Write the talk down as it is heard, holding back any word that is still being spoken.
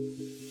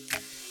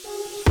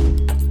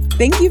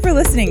Thank you for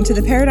listening to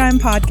the Paradigm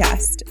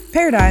Podcast.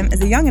 Paradigm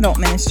is a young adult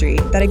ministry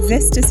that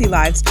exists to see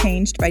lives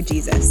changed by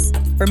Jesus.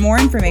 For more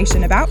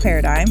information about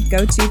Paradigm,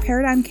 go to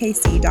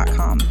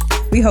paradigmkc.com.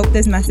 We hope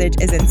this message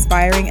is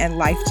inspiring and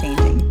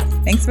life-changing.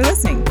 Thanks for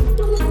listening.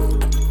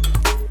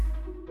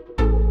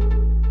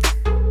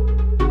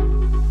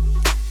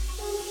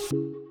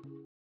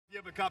 You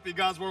have a copy of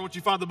God's Word. Once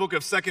you find the book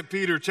of 2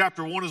 Peter,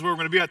 chapter 1 is where we're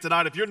going to be at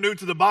tonight. If you're new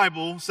to the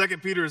Bible, 2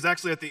 Peter is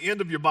actually at the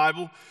end of your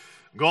Bible.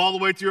 Go all the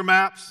way to your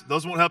maps.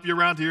 Those won't help you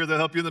around here. They'll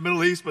help you in the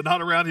Middle East, but not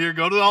around here.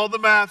 Go to all the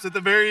maps at the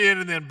very end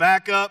and then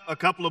back up a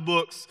couple of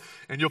books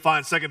and you'll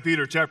find 2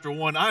 Peter chapter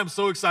 1. I am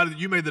so excited that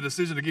you made the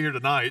decision to get here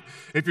tonight.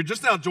 If you're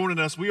just now joining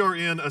us, we are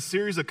in a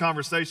series of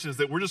conversations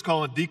that we're just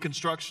calling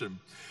deconstruction.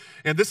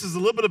 And this is a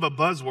little bit of a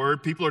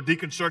buzzword. People are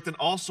deconstructing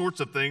all sorts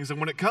of things. And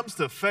when it comes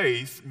to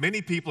faith,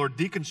 many people are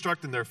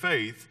deconstructing their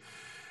faith.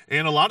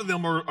 And a lot of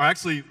them are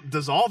actually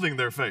dissolving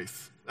their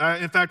faith.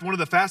 In fact, one of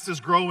the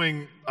fastest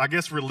growing,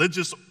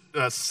 religious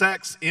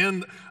sects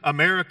in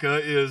America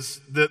is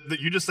that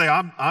you just say,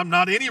 I'm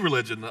not any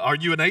religion. Are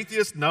you an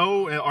atheist?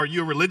 No. Are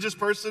you a religious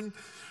person?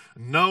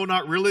 No,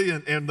 not really.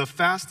 And the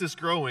fastest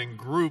growing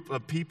group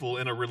of people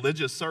in a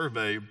religious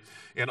survey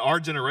in our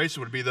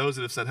generation would be those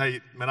that have said,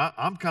 hey, man,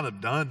 I'm kind of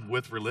done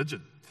with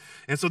religion.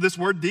 And so this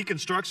word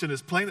deconstruction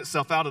is playing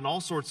itself out in all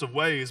sorts of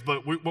ways,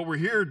 but what we're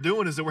here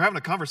doing is that we're having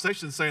a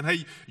conversation saying,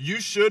 hey, you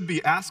should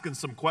be asking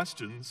some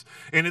questions.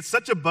 And it's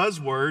such a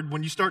buzzword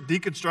when you start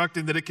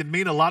deconstructing that it can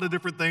mean a lot of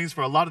different things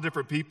for a lot of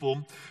different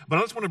people. But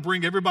I just want to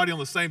bring everybody on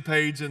the same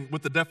page and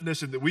with the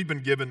definition that we've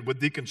been given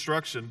with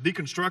deconstruction.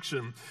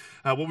 Deconstruction,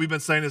 what we've been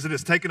saying is it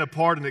is taking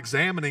apart and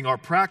examining our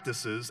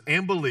practices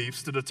and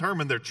beliefs to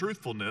determine their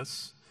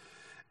truthfulness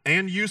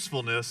and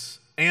usefulness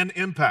and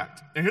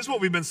impact. And here's what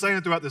we've been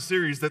saying throughout the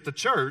series, that the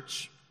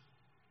church,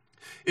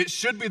 it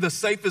should be the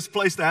safest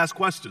place to ask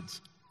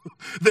questions.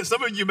 That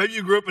some of you, maybe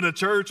you grew up in a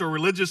church or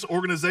religious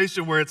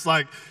organization where it's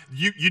like,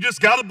 you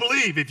just got to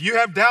believe. If you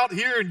have doubt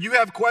here and you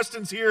have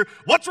questions here,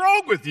 what's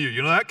wrong with you?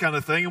 You know, that kind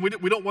of thing. And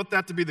we don't want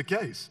that to be the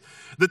case.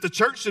 That the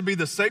church should be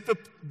the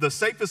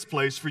safest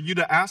place for you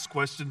to ask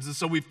questions. And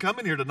so we've come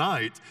in here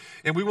tonight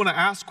and we want to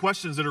ask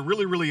questions that are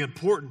really, really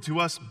important to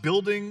us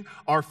building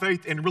our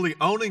faith and really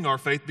owning our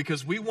faith,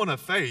 because we want a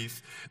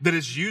faith that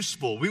is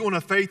useful. We want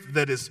a faith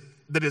that is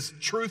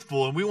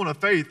truthful, and we want a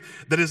faith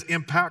that is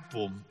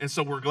impactful. And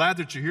so we're glad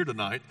that you're here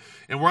tonight.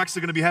 And we're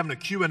actually going to be having a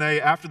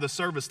Q&A after the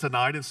service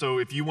tonight. And so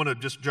if you want to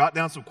just jot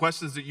down some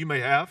questions that you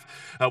may have,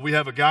 we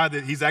have a guy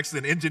that he's actually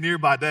an engineer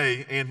by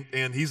day,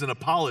 and he's an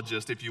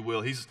apologist, if you will.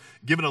 He's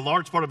given a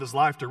large part of his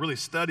life to really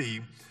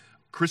study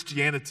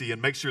Christianity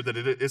and make sure that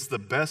it's the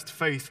best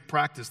faith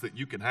practice that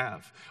you can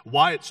have,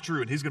 why it's true.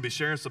 And he's going to be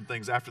sharing some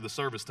things after the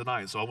service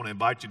tonight. So I want to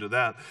invite you to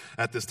that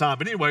at this time.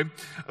 But anyway,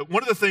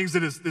 one of the things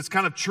that is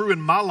kind of true in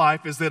my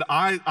life is that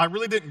I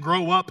really didn't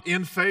grow up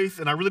in faith,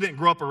 and I really didn't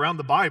grow up around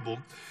the Bible.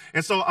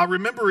 And so I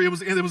remember it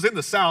was in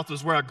the South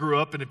is where I grew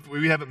up. And if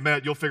we haven't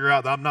met, you'll figure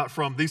out that I'm not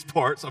from these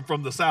parts. I'm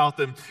from the South.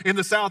 And in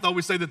the South, I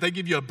always say that they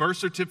give you a birth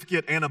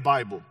certificate and a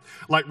Bible.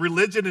 Like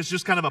religion is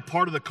just kind of a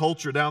part of the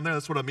culture down there.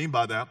 That's what I mean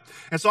by that.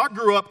 And so I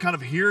grew up kind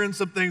of hearing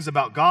some things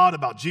about God,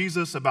 about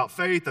Jesus, about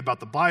faith,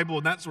 about the Bible,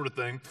 and that sort of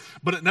thing.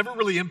 But it never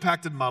really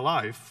impacted my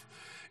life.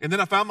 And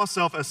then I found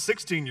myself as a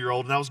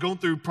 16-year-old, and I was going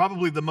through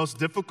probably the most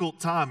difficult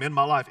time in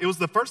my life. It was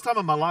the first time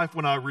in my life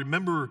when I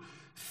remember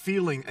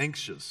feeling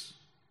anxious.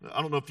 I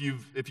don't know if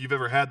you've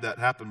ever had that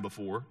happen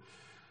before,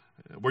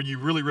 where you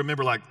really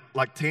remember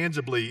like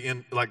tangibly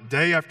in like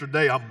day after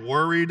day, I'm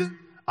worried,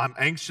 I'm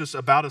anxious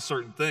about a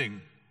certain thing.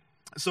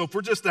 So if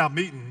we're just now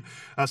meeting,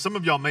 some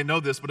of y'all may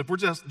know this, but if we're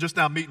just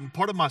now meeting,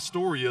 part of my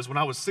story is when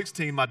I was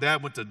 16, my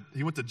dad went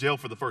to jail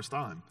for the first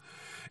time.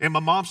 And my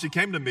mom, she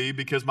came to me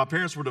because my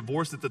parents were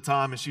divorced at the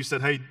time, and she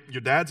said, hey, your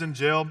dad's in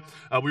jail.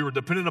 We were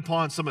dependent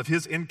upon some of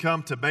his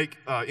income to make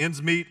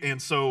ends meet, and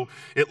so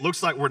it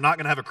looks like we're not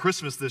going to have a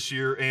Christmas this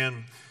year,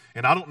 and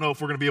I don't know if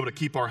we're going to be able to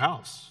keep our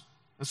house.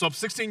 And so I'm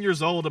 16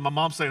 years old, and my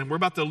mom's saying, we're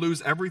about to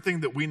lose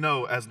everything that we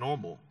know as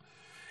normal.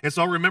 And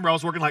so I remember I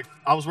was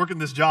working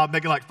this job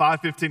making like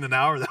 $5.15 an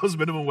hour. That was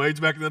minimum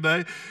wage back in the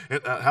day.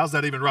 How's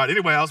that even right?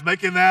 Anyway, I was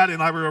making that,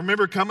 and I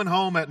remember coming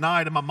home at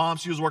night, and my mom,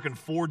 she was working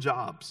 4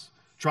 jobs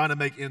trying to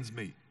make ends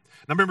meet.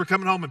 And I remember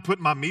coming home and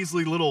putting my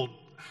measly little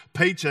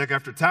paycheck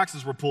after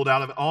taxes were pulled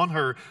out of it on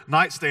her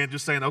nightstand,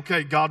 just saying,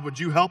 okay, God, would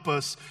you help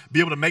us be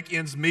able to make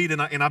ends meet? And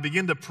I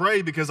began to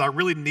pray because I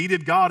really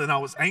needed God, and I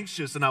was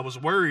anxious and I was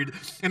worried.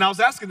 And I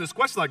was asking this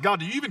question like, God,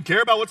 do you even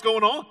care about what's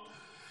going on?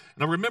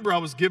 And I remember I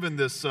was given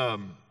this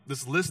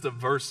list of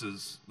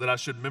verses that I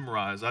should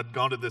memorize. I'd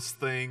gone to this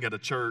thing at a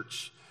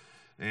church,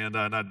 and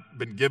I'd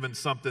been given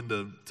something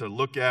to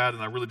look at,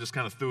 and I really just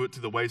kind of threw it to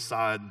the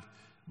wayside.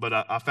 But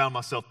I found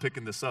myself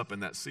picking this up in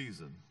that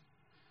season.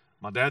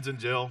 My dad's in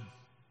jail.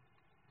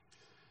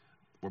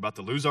 We're about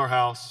to lose our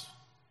house.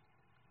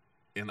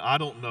 And I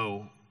don't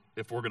know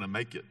if we're going to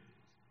make it.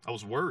 I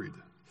was worried.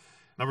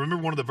 And I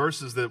remember one of the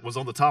verses that was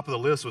on the top of the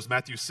list was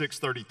Matthew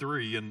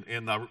 6:33,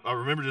 and I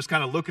remember just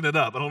kind of looking it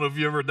up. I don't know if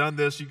you've ever done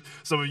this.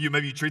 Some of you,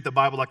 maybe you treat the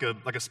Bible like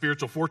a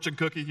spiritual fortune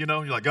cookie, you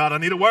know? You're like, God, I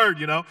need a word,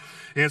 you know?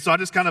 And so I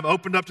just kind of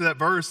opened up to that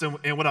verse,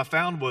 and what I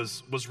found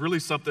was really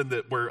something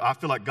where I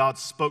feel like God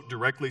spoke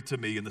directly to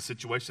me in the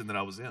situation that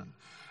I was in.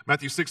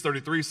 Matthew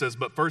 6:33 says,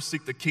 but first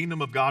seek the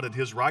kingdom of God and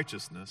his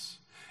righteousness,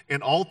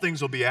 and all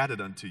things will be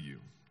added unto you.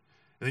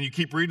 And then you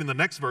keep reading the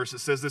next verse, it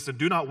says this, and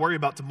do not worry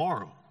about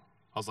tomorrow.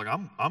 I was like,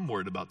 I'm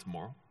worried about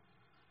tomorrow.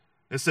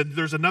 It said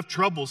there's enough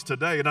troubles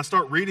today. And I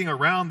start reading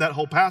around that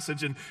whole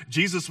passage, and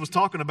Jesus was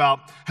talking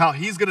about how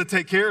he's going to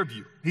take care of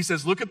you. He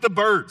says, look at the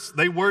birds.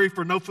 They worry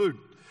for no food.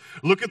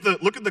 Look at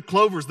the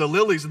clovers, the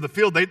lilies in the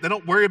field. They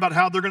don't worry about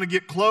how they're going to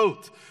get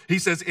clothed. He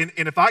says, and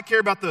if I care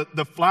about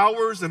the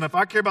flowers, and if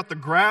I care about the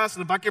grass,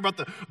 and if I care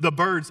about the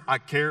birds, I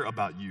care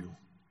about you.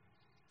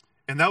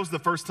 And that was the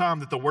first time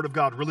that the Word of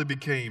God really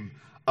became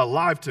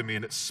alive to me,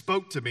 and it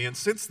spoke to me. And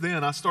since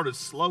then, I started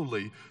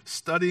slowly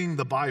studying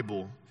the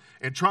Bible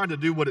and trying to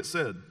do what it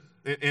said.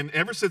 And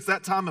ever since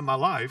that time in my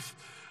life,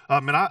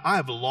 I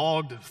have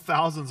logged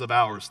thousands of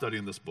hours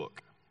studying this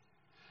book.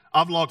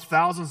 I've logged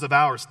thousands of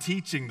hours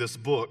teaching this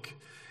book,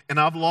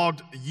 and I've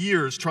logged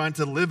years trying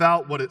to live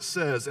out what it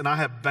says, and I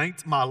have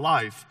banked my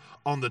life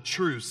on the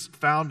truths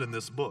found in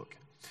this book.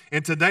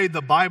 And today,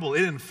 the Bible,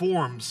 it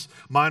informs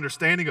my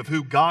understanding of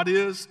who God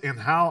is and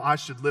how I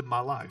should live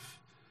my life.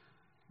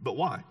 But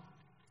why?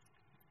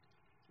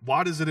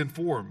 Why does it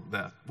inform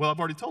that? Well, I've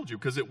already told you,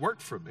 because it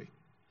worked for me.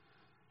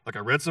 Like,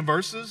 I read some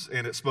verses,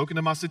 and it spoke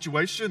into my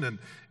situation,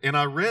 and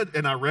I read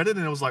it,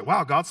 and it was like,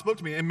 wow, God spoke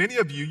to me. And many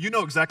of you, you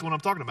know exactly what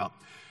I'm talking about.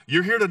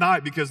 You're here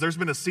tonight because there's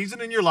been a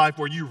season in your life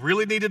where you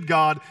really needed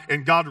God,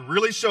 and God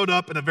really showed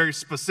up in a very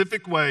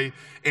specific way,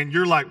 and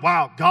you're like,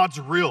 wow, God's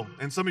real.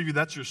 And some of you,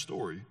 that's your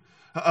story.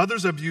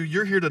 Others of you,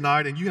 you're here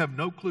tonight, and you have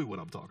no clue what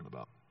I'm talking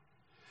about.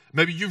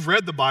 Maybe you've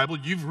read the Bible,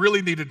 you've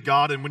really needed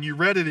God, and when you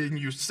read it and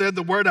you said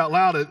the word out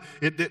loud,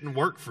 it didn't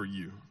work for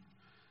you.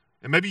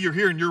 And maybe you're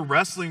here and you're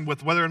wrestling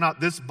with whether or not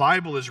this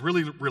Bible is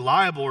really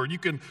reliable, or you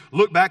can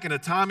look back in a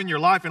time in your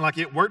life and like,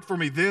 it worked for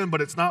me then,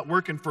 but it's not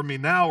working for me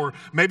now. Or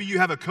maybe you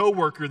have a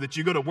coworker that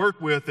you go to work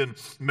with, and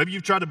maybe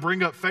you've tried to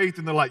bring up faith,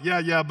 and they're like,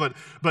 yeah, but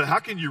how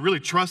can you really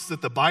trust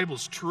that the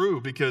Bible's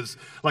true? Because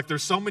like,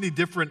 there's so many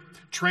different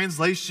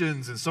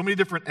translations and so many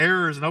different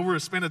errors, and over a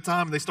span of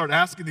time, they start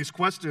asking these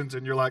questions,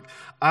 and you're like,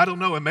 I don't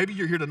know. And maybe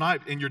you're here tonight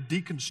and you're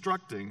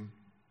deconstructing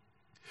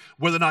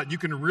whether or not you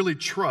can really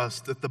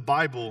trust that the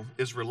Bible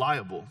is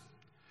reliable,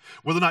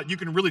 whether or not you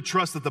can really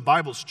trust that the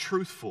Bible's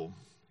truthful,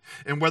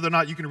 and whether or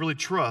not you can really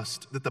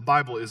trust that the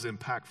Bible is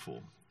impactful.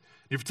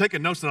 If you're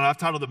taking notes tonight, I've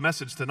titled the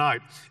message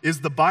tonight,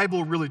 Is the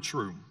Bible Really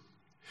True?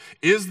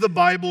 Is the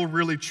Bible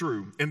really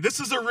true? And this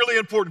is a really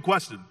important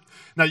question.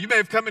 Now, you may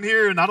have come in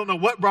here, and I don't know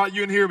what brought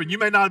you in here, but you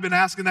may not have been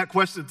asking that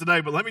question today,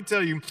 but let me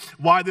tell you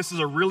why this is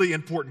a really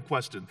important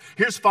question.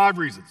 Here's 5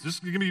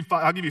 reasons.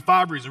 I'll give you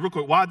 5 reasons real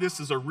quick why this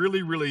is a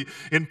really, really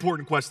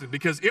important question.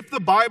 Because if the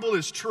Bible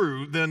is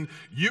true, then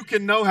you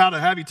can know how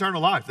to have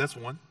eternal life. That's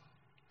one.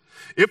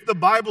 If the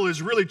Bible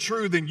is really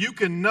true, then you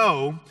can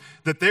know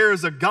that there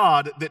is a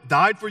God that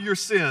died for your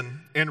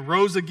sin and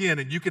rose again,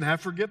 and you can have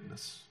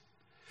forgiveness.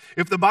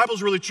 If the Bible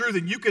is really true,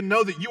 then you can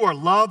know that you are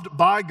loved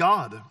by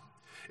God.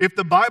 If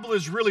the Bible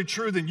is really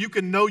true, then you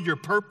can know your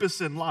purpose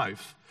in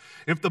life.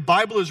 If the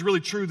Bible is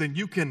really true, then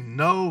you can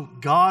know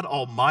God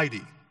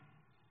Almighty.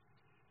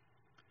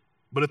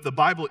 But if the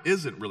Bible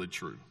isn't really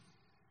true,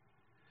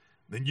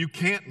 then you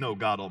can't know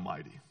God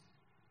Almighty.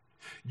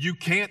 You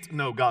can't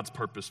know God's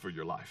purpose for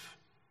your life.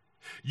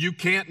 You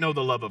can't know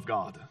the love of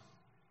God.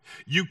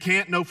 You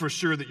can't know for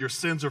sure that your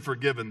sins are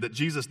forgiven, that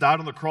Jesus died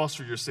on the cross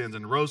for your sins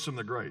and rose from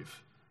the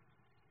grave.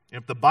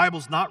 If the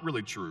Bible's not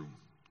really true,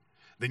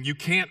 then you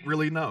can't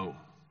really know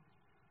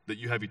that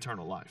you have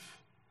eternal life.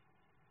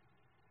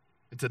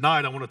 And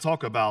tonight I want to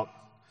talk about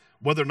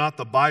whether or not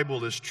the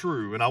Bible is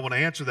true, and I want to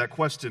answer that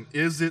question.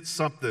 Is it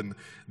something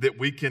that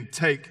we can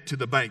take to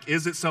the bank?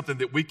 Is it something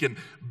that we can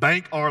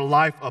bank our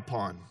life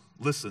upon?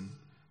 Listen,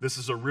 this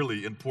is a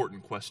really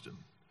important question.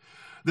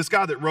 This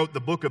guy that wrote the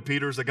book of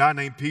Peter is a guy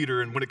named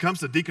Peter, and when it comes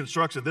to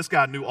deconstruction, this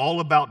guy knew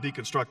all about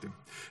deconstructing.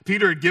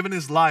 Peter had given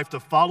his life to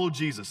follow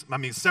Jesus.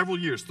 Several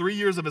years, 3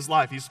 years of his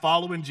life, he's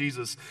following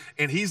Jesus,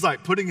 and he's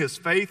like putting his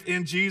faith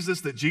in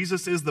Jesus, that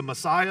Jesus is the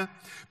Messiah.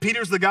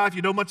 Peter's the guy, if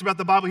you know much about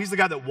the Bible, he's the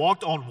guy that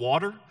walked on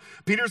water.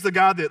 Peter's the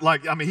guy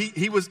that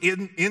he was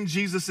in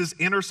Jesus's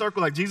inner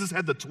circle. Like, Jesus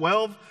had the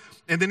 12,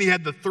 and then he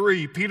had the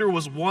 3. Peter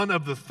was one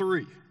of the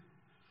 3.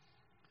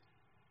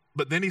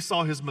 But then he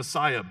saw his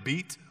Messiah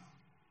beat,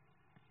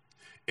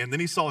 and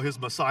then he saw his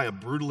Messiah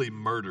brutally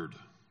murdered.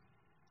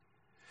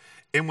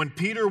 And when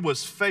Peter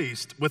was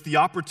faced with the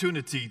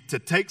opportunity to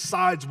take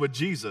sides with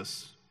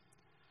Jesus,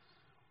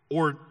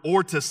 or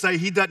to say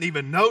he doesn't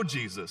even know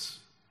Jesus,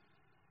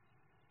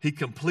 he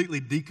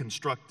completely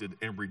deconstructed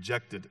and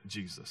rejected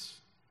Jesus.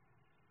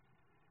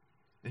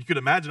 And you could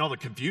imagine all the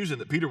confusion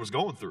that Peter was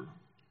going through.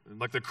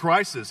 Like the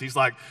crisis. He's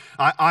like,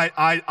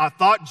 I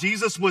thought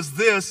Jesus was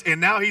this, and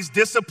now he's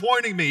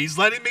disappointing me. He's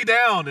letting me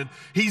down, and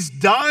he's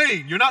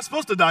dying. You're not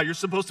supposed to die. You're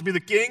supposed to be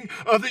the king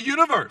of the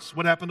universe.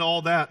 What happened to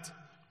all that?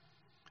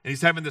 And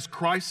he's having this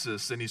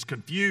crisis, and he's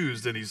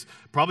confused, and he's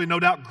probably no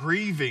doubt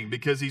grieving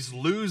because he's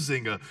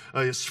losing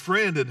his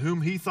friend in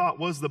whom he thought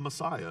was the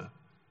Messiah.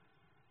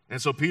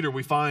 And so Peter,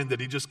 we find that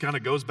he just kind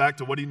of goes back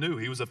to what he knew.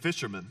 He was a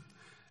fisherman.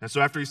 And so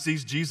after he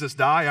sees Jesus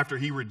die, after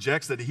he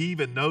rejects that he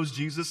even knows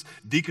Jesus,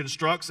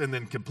 deconstructs and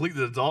then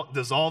completely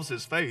dissolves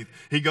his faith,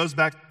 he goes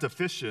back to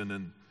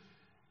fishing,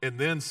 and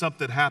then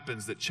something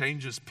happens that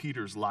changes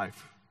Peter's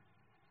life.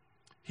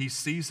 He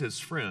sees his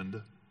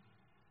friend,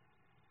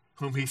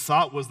 whom he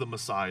thought was the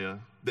Messiah,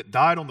 that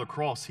died on the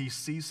cross. He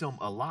sees him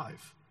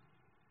alive.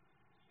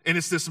 And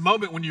it's this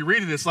moment when you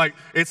read it, it's like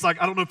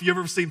I don't know if you've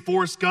ever seen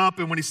Forrest Gump,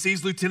 and when he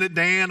sees Lieutenant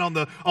Dan on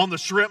the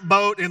shrimp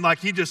boat, and like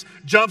he just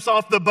jumps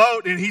off the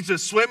boat and he's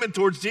just swimming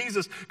towards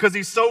Jesus because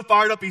he's so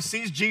fired up. He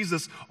sees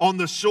Jesus on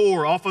the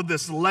shore off of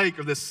this lake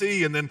or the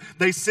sea, and then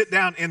they sit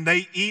down and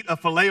they eat a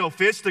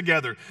filet-o-fish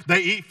together. They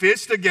eat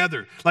fish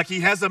together. Like he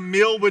has a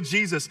meal with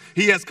Jesus.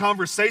 He has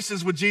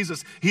conversations with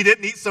Jesus. He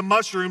didn't eat some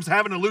mushrooms,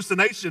 have an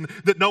hallucination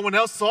that no one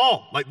else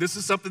saw. Like this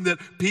is something that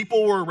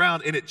people were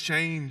around, and it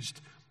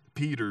changed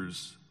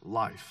Peter's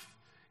life.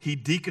 He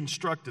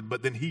deconstructed,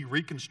 but then he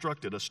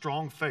reconstructed a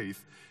strong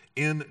faith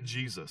in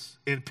Jesus.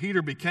 And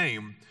Peter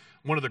became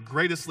one of the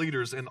greatest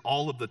leaders in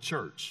all of the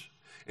church.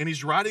 And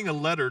he's writing a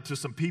letter to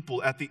some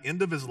people at the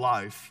end of his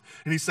life.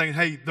 And he's saying,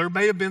 hey, there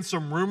may have been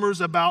some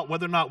rumors about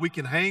whether or not we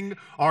can hang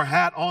our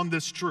hat on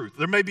this truth.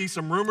 There may be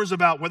some rumors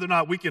about whether or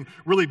not we can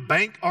really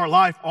bank our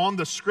life on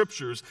the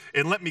scriptures.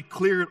 And let me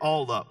clear it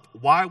all up.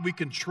 Why we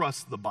can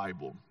trust the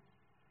Bible.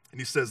 And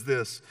he says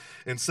this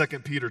in 2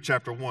 Peter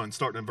chapter 1,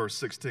 starting in verse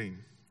 16.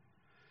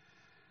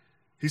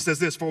 He says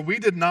this, for we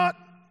did not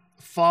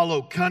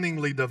follow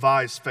cunningly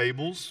devised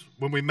fables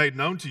when we made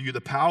known to you the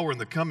power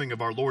and the coming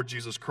of our Lord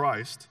Jesus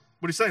Christ.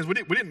 What he's saying is we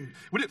didn't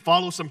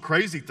follow some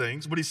crazy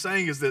things. What he's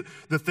saying is that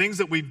the things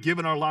that we've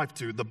given our life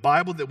to, the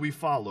Bible that we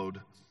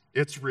followed,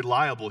 it's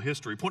reliable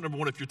history. Point number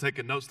one, if you're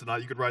taking notes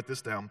tonight, you could write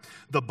this down.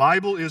 The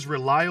Bible is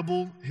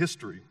reliable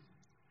history.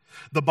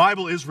 The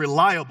Bible is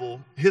reliable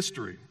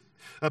history.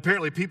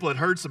 Apparently people had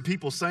heard some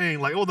people saying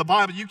like, oh, the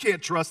Bible, you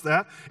can't trust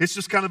that. It's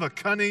just kind of a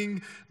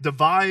cunning,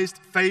 devised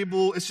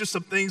fable. It's just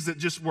some things that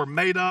just were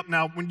made up.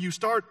 Now, when you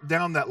start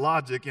down that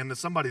logic, and if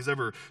somebody's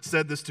ever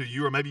said this to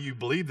you, or maybe you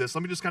believe this,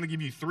 let me just kind of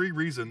give you 3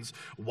 reasons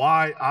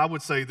why I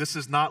would say this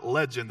is not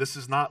legend, this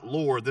is not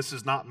lore, this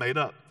is not made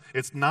up.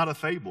 It's not a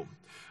fable.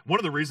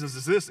 One of the reasons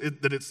is this,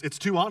 that it's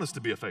too honest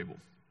to be a fable.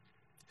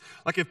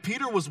 Like if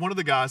Peter was one of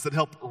the guys that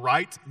helped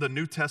write the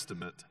New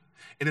Testament,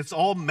 and it's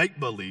all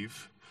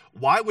make-believe,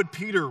 why would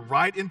Peter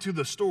write into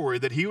the story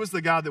that he was the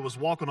guy that was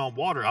walking on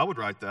water? I would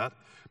write that.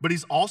 But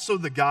he's also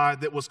the guy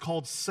that was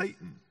called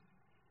Satan.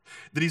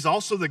 That he's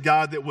also the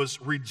guy that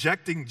was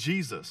rejecting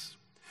Jesus.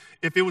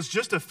 If it was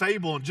just a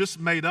fable and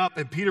just made up,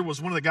 and Peter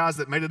was one of the guys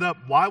that made it up,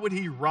 why would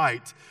he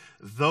write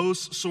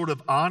those sort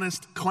of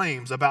honest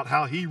claims about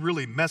how he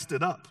really messed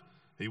it up?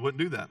 He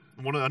wouldn't do that.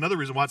 Another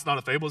reason why it's not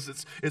a fable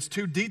is it's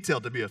too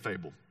detailed to be a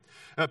fable.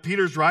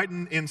 Peter's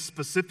writing in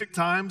specific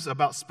times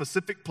about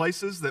specific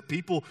places that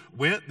people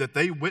went, that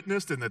they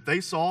witnessed and that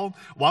they saw.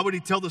 Why would he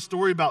tell the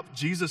story about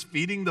Jesus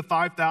feeding the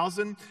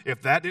 5,000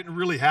 if that didn't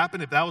really happen,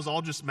 if that was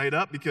all just made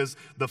up? Because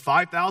the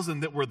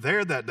 5,000 that were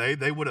there that day,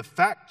 they would have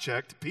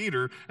fact-checked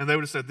Peter and they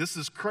would have said, this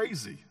is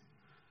crazy.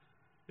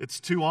 It's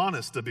too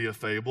honest to be a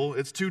fable.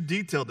 It's too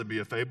detailed to be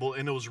a fable,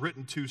 and it was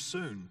written too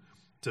soon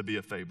to be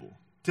a fable.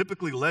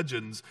 Typically,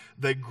 legends,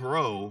 they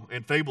grow,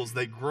 and fables,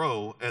 they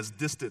grow as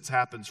distance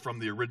happens from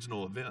the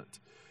original event.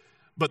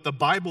 But the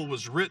Bible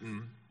was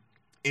written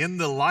in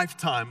the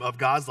lifetime of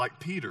guys like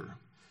Peter.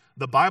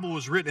 The Bible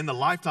was written in the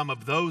lifetime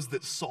of those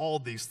that saw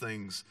these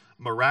things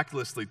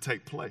miraculously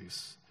take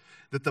place.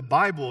 That the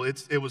Bible,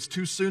 it was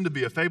too soon to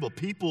be a fable.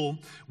 People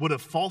would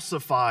have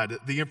falsified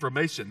the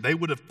information. They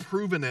would have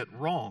proven it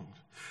wrong.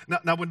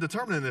 Now, when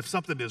determining if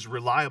something is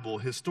reliable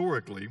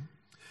historically,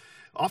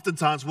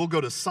 oftentimes we'll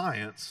go to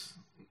science.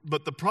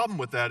 But the problem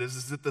with that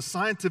is that the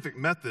scientific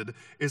method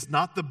is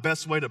not the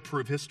best way to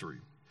prove history.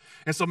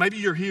 And so maybe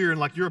you're here and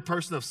like you're a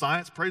person of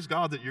science. Praise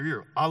God that you're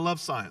here. I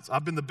love science.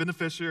 I've been the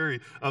beneficiary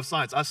of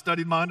science. I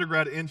studied my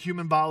undergrad in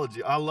human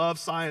biology. I love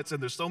science,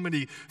 and there's so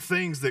many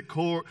things that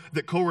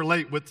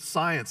correlate with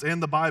science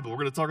and the Bible. We're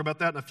going to talk about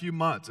that in a few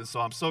months. And so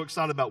I'm so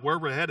excited about where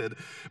we're headed.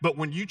 But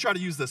when you try to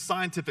use the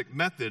scientific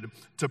method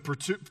to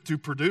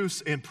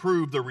produce and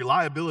prove the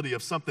reliability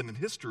of something in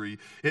history,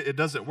 it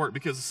doesn't work.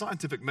 Because the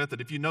scientific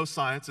method, if you know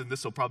science, and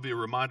this will probably be a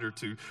reminder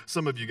to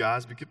some of you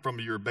guys from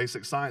your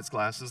basic science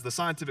classes, the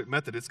scientific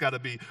method, it's got to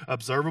be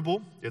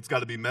observable, it's got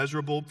to be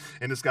measurable,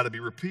 and it's got to be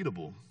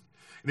repeatable.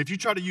 And if you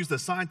try to use the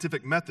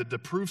scientific method to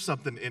prove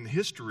something in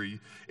history,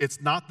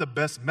 it's not the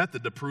best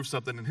method to prove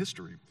something in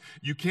history.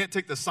 You can't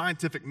take the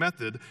scientific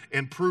method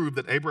and prove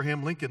that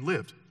Abraham Lincoln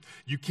lived.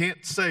 You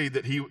can't say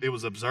that it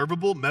was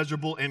observable,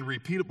 measurable, and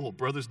repeatable.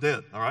 Brother's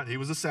dead, all right? He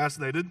was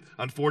assassinated.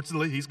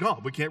 Unfortunately, he's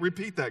gone. We can't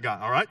repeat that guy,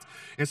 all right?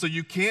 And so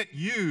you can't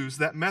use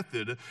that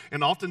method.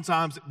 And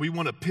oftentimes we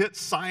want to pit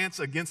science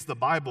against the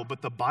Bible,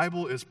 but the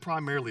Bible is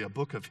primarily a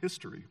book of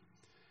history.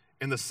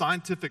 And the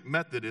scientific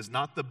method is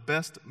not the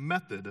best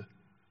method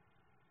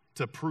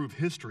to prove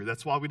history.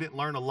 That's why we didn't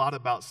learn a lot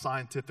about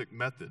scientific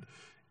method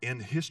in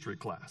history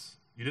class.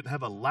 You didn't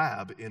have a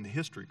lab in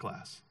history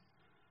class.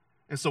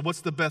 And so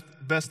what's the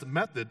best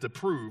method to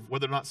prove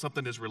whether or not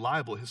something is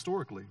reliable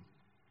historically?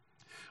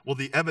 Well,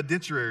 the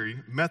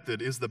evidentiary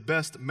method is the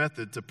best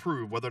method to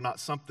prove whether or not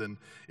something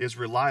is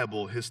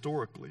reliable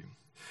historically.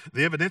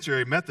 The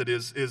evidentiary method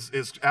is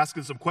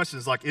asking some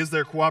questions like, is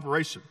there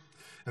cooperation?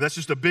 And that's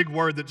just a big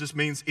word that just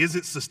means, is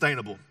it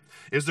sustainable?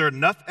 Is there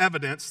enough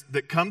evidence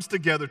that comes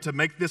together to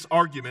make this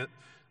argument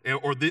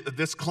or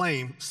this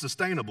claim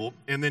sustainable?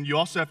 And then you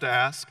also have to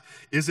ask,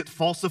 is it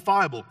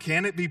falsifiable?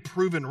 Can it be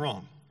proven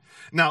wrong?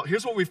 Now,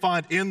 here's what we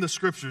find in the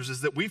scriptures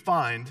is that we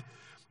find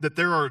that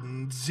there are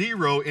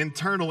 0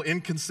 internal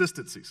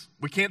inconsistencies.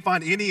 We can't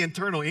find any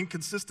internal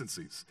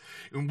inconsistencies.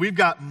 And we've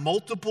got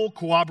multiple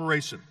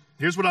corroboration.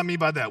 Here's what I mean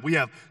by that. We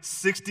have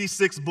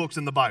 66 books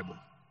in the Bible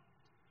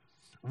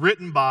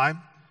written by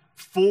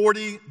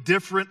 40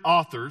 different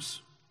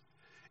authors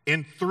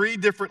in 3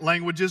 different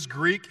languages,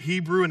 Greek,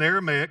 Hebrew, and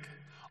Aramaic,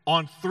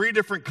 on 3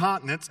 different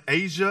continents,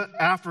 Asia,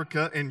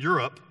 Africa, and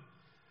Europe.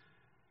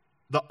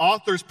 The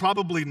authors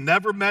probably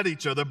never met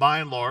each other by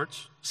and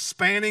large,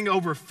 spanning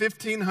over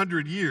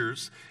 1,500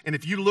 years. And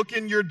if you look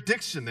in your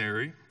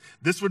dictionary,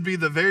 this would be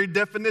the very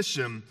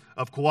definition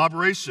of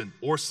corroboration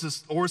or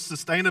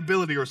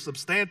sustainability or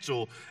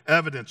substantial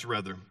evidence,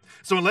 rather.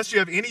 So unless you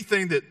have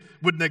anything that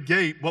would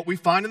negate what we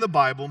find in the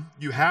Bible,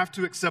 you have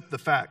to accept the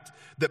fact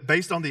that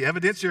based on the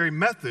evidentiary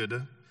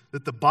method,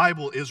 that the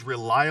Bible is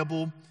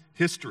reliable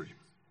history.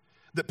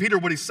 That Peter,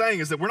 what he's saying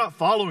is that we're not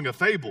following a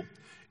fable.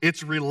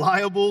 It's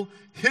reliable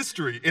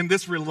history. And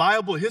this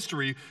reliable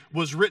history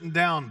was written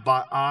down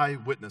by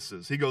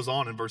eyewitnesses. He goes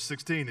on in verse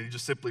 16, and he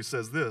just simply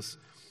says this,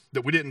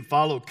 that we didn't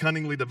follow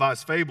cunningly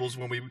devised fables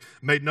when we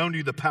made known to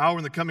you the power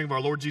and the coming of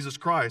our Lord Jesus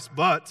Christ,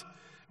 but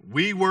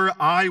we were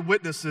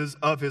eyewitnesses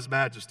of his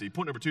majesty.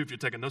 Point number 2, if you're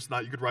taking notes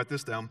tonight, you could write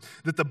this down,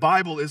 that the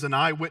Bible is an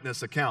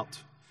eyewitness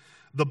account.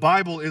 The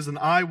Bible is an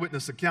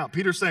eyewitness account.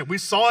 Peter's saying, we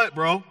saw it,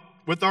 bro,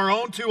 with our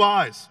own 2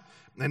 eyes.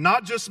 And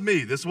not just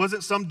me. This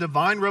wasn't some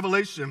divine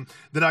revelation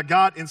that I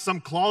got in some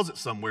closet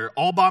somewhere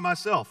all by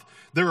myself.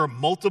 There are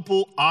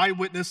multiple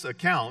eyewitness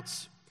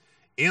accounts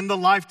in the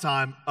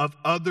lifetime of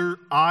other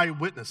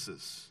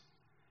eyewitnesses.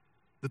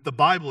 That the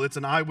Bible, it's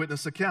an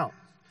eyewitness account.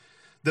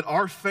 That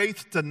our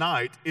faith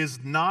tonight is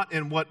not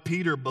in what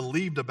Peter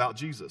believed about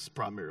Jesus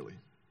primarily.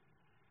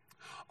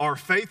 Our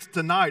faith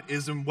tonight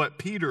is in what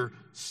Peter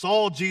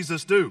saw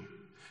Jesus do.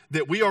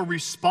 That we are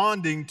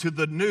responding to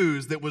the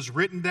news that was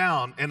written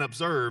down and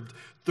observed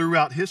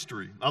throughout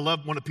history. I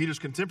love one of Peter's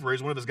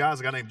contemporaries, one of his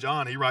guys, a guy named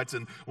John. He writes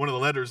in one of the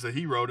letters that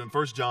he wrote in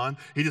 1 John,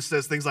 he just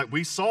says things like,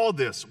 we saw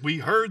this, we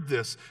heard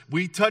this,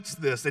 we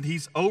touched this, and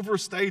he's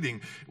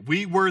overstating,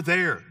 we were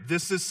there.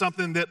 This is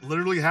something that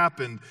literally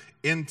happened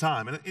in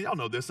time. And y'all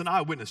know this, an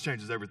eyewitness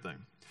changes everything.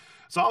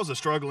 So I was a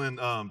struggling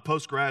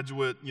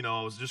postgraduate,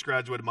 I was just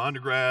graduated my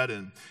undergrad,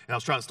 and I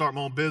was trying to start my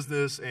own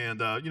business.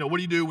 And, what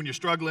do you do when you're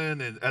struggling?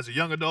 And as a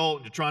young adult,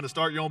 and you're trying to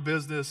start your own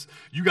business,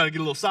 you got to get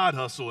a little side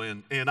hustle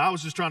in. And I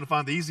was just trying to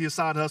find the easiest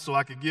side hustle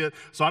I could get,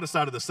 so I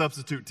decided to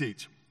substitute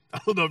teach.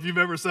 I don't know if you've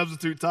ever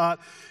substitute taught.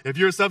 If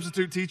you're a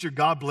substitute teacher,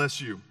 God bless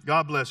you.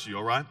 God bless you,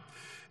 all right?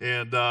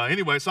 And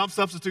anyway, so I'm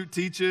substitute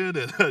teaching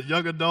and a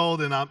young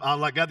adult, and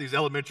I got these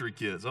elementary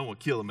kids. I want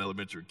to kill them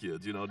elementary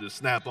kids, just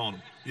snap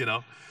on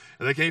them,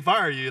 And they can't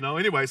fire you,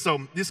 Anyway,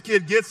 so this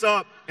kid gets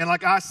up, and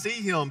I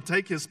see him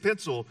take his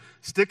pencil,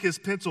 stick his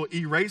pencil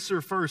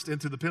eraser first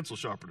into the pencil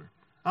sharpener.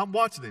 I'm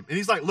watching him, and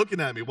he's looking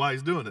at me while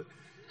he's doing it.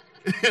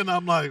 And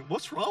I'm like,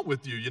 what's wrong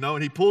with you,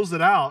 And he pulls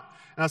it out,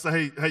 and I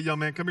say, hey, young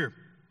man, come here.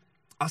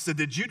 I said,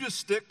 did you just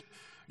stick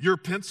your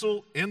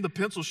pencil in the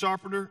pencil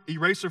sharpener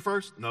eraser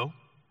first? No.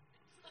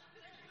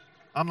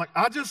 I'm like,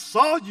 I just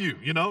saw you,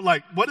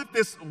 what if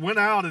this went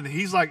out and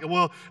he's like,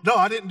 well, no,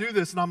 I didn't do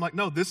this. And I'm like,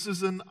 no, this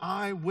is an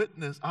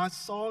eyewitness. I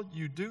saw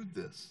you do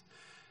this.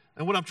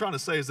 And what I'm trying to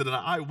say is that an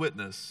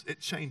eyewitness, it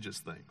changes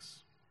things.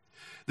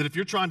 That if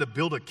you're trying to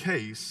build a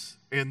case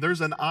and there's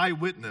an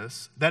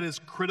eyewitness, that is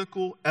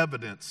critical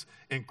evidence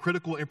and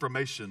critical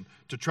information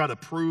to try to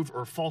prove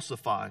or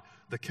falsify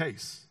the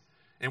case.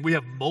 And we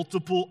have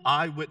multiple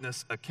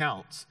eyewitness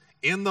accounts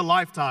in the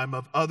lifetime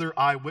of other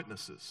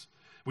eyewitnesses.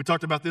 We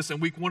talked about this in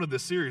week 1 of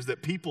this series,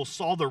 that people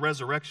saw the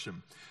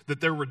resurrection,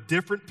 that there were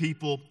different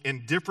people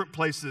in different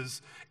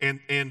places and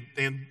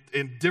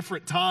in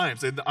different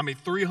times. And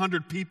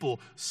 300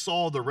 people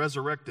saw the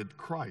resurrected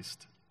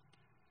Christ.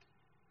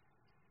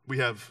 We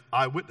have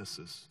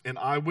eyewitnesses, and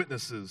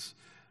eyewitnesses,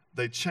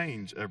 they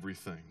change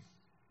everything.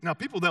 Now,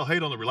 people, they'll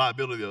hate on the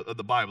reliability of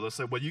the Bible. They'll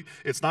say, well,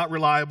 it's not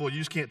reliable. You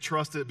just can't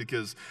trust it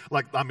because,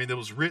 it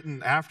was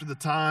written after the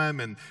time,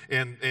 and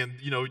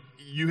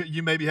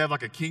you maybe have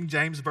like a King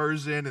James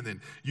version, and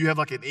then you have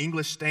like an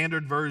English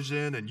Standard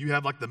version, and you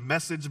have like the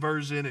Message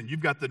version, and you've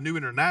got the New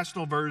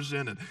International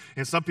version,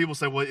 and some people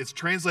say, well, it's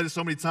translated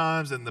so many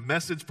times, and the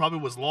message probably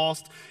was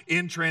lost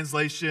in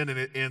translation,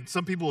 and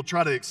some people will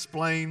try to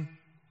explain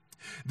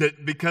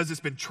that because it's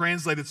been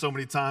translated so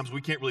many times,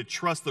 we can't really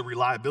trust the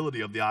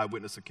reliability of the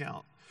eyewitness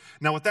account.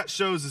 Now, what that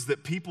shows is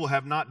that people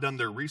have not done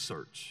their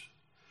research.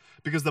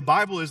 Because the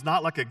Bible is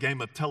not like a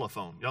game of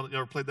telephone. Y'all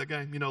ever played that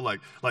game?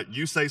 Like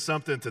you say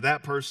something to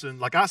that person,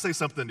 like I say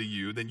something to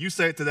you, then you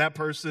say it to that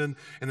person,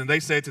 and then they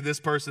say it to this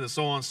person, and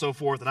so on and so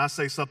forth, and I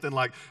say something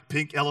like,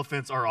 pink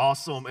elephants are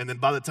awesome, and then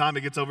by the time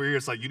it gets over here,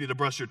 it's like, you need to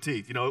brush your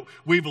teeth.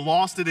 We've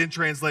lost it in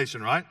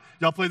translation, right?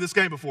 Y'all played this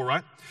game before,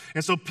 right?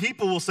 And so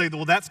people will say,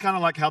 well, that's kind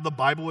of like how the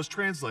Bible was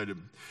translated.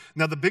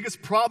 Now, the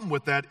biggest problem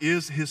with that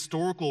is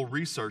historical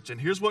research,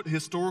 and here's what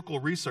historical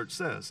research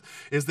says,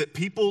 is that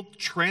people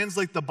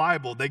translate the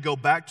Bible, they go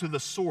back to the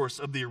source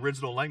of the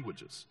original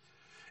languages.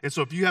 And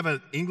so if you have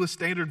an English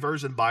Standard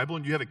Version Bible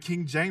and you have a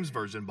King James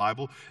Version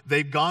Bible,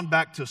 they've gone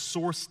back to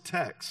source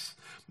texts.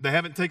 They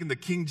haven't taken the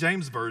King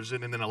James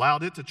Version and then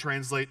allowed it to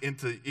translate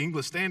into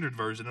English Standard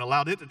Version and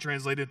allowed it to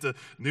translate into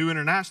New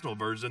International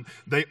Version.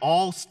 They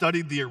all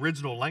studied the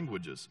original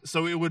languages.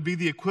 So it would be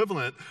the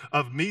equivalent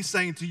of me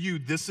saying to you,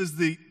 this is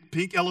the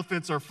pink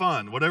elephants are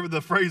fun, whatever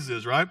the phrase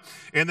is, right?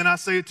 And then I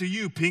say it to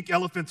you, pink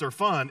elephants are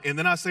fun. And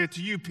then I say it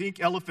to you, pink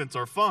elephants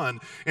are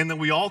fun. And then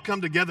we all come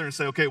together and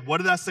say, okay, what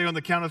did I say on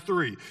the count of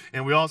 3?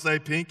 And we all say,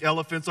 pink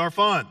elephants are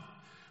fun.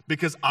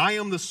 Because I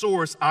am the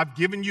source, I've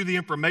given you the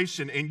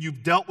information, and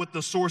you've dealt with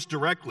the source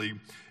directly.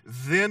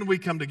 Then we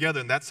come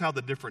together, and that's how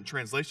the different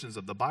translations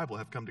of the Bible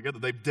have come together.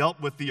 They've dealt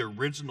with the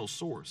original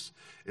source.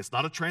 It's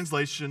not a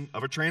translation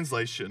of a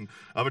translation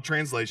of a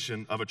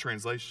translation of a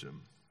translation.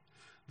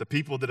 The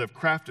people that have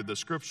crafted the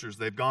scriptures,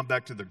 they've gone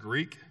back to the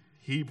Greek,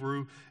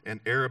 Hebrew, and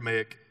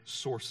Aramaic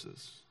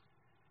sources.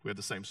 We have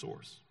the same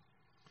source.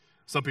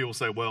 Some people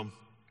say, well,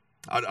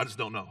 I just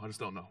don't know. I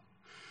just don't know.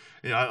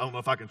 I don't know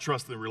if I can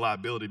trust the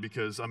reliability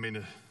because,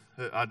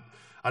 I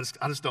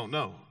just don't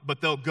know. But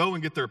they'll go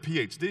and get their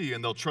PhD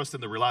and they'll trust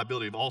in the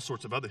reliability of all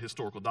sorts of other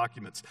historical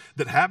documents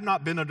that have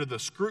not been under the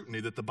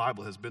scrutiny that the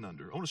Bible has been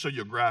under. I want to show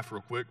you a graph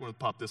real quick. I'm going to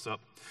pop this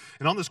up.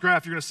 And on this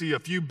graph, you're going to see a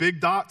few big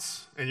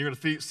dots and you're going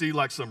to see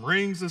like some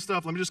rings and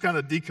stuff. Let me just kind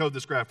of decode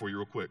this graph for you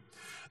real quick.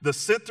 The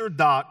center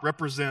dot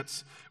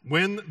represents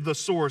when the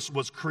source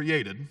was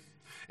created.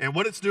 And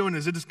what it's doing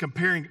is it is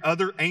comparing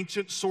other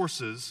ancient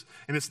sources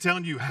and it's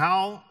telling you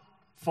how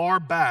far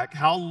back,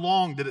 how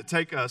long did it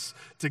take us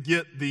to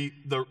get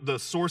the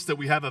source that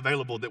we have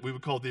available that we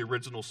would call the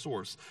original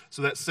source.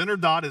 So that center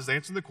dot is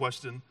answering the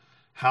question,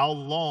 how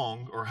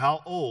long or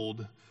how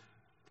old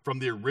from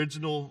the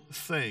original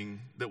thing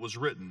that was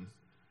written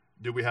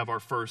do we have our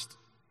first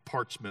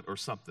parchment or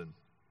something?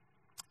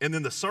 And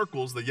then the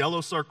circles, the yellow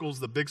circles,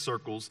 the big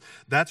circles,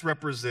 that's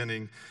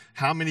representing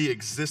how many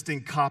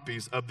existing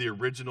copies of the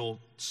original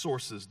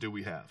sources do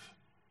we have.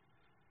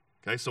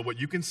 Okay, so what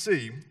you can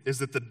see is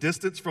that the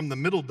distance from the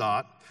middle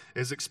dot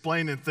is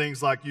explained in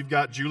things like you've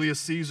got Julius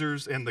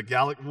Caesar's and the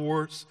Gallic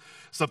Wars,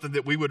 something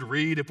that we would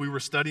read if we were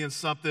studying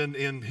something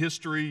in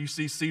history. You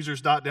see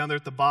Caesar's dot down there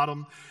at the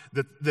bottom,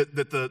 that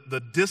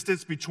the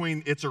distance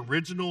between its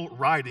original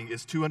writing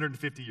is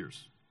 250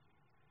 years.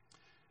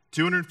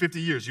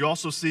 250 years. You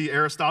also see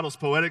Aristotle's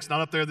Poetics,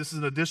 not up there. This is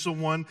an additional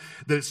one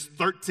that's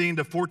 13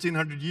 to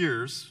 1400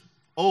 years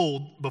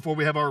old before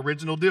we have our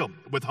original deal.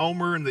 With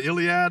Homer and the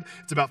Iliad,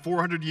 it's about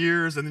 400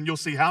 years, and then you'll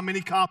see how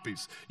many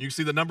copies. You can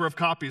see the number of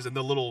copies in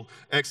the little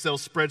Excel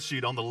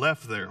spreadsheet on the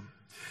left there.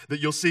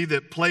 That you'll see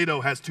that Plato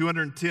has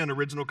 210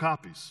 original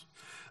copies.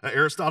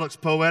 Aristotle's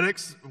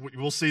Poetics,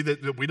 we'll see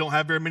that we don't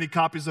have very many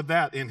copies of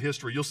that in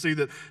history. You'll see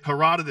that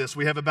Herodotus,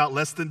 we have about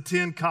less than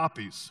 10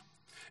 copies.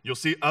 You'll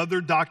see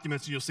other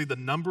documents, and you'll see the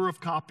number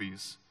of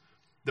copies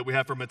that we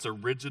have from its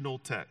original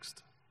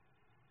text.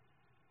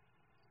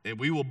 And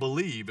we will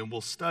believe and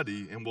we'll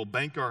study and we'll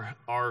bank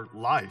our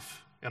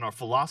life and our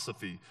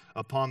philosophy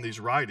upon these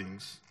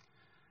writings.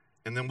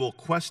 And then we'll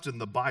question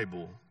the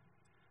Bible.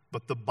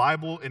 But the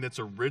Bible in its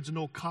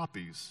original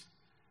copies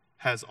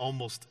has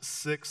almost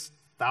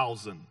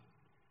 6,000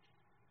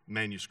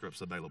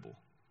 manuscripts available.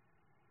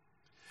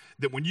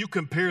 That when you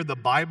compare the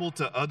Bible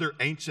to other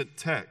ancient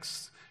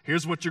texts,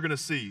 here's what you're going to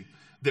see.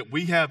 That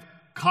we have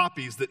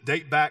copies that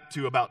date back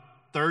to about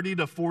 30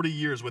 to 40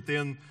 years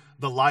within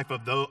the life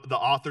of the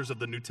authors of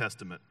the New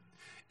Testament.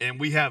 And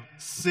we have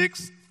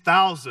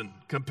 6,000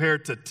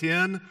 compared to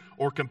 10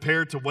 or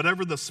compared to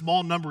whatever the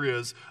small number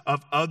is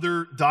of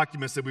other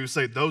documents that we would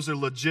say those are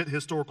legit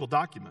historical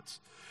documents.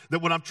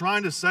 That what I'm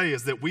trying to say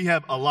is that we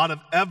have a lot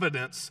of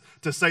evidence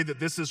to say that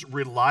this is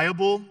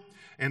reliable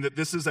and that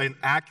this is an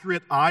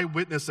accurate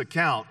eyewitness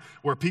account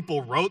where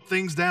people wrote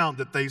things down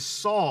that they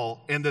saw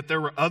and that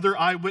there were other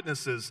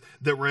eyewitnesses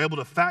that were able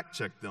to fact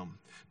check them.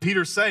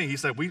 Peter's saying, he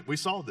said, we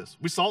saw this.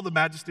 We saw the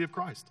majesty of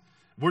Christ.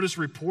 We're just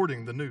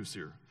reporting the news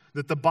here.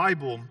 That the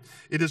Bible,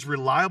 it is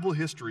reliable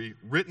history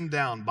written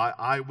down by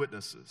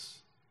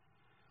eyewitnesses.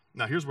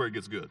 Now, here's where it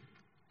gets good.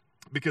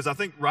 Because I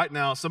think right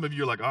now, some of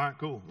you are like, all right,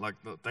 cool. Like,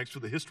 thanks for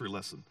the history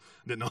lesson.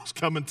 Didn't know I was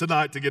coming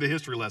tonight to get a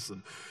history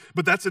lesson.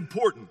 But that's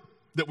important,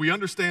 that we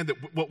understand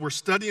that what we're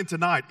studying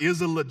tonight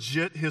is a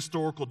legit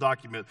historical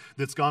document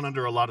that's gone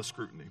under a lot of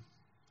scrutiny.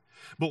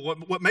 But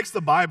what makes the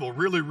Bible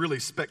really, really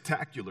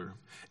spectacular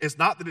is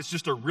not that it's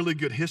just a really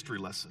good history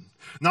lesson.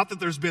 Not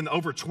that there's been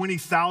over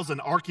 20,000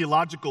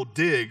 archaeological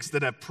digs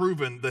that have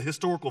proven the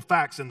historical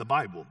facts in the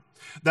Bible.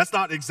 That's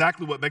not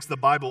exactly what makes the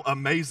Bible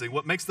amazing.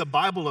 What makes the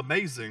Bible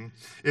amazing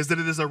is that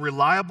it is a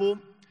reliable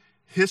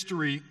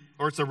history,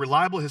 or it's a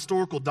reliable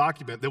historical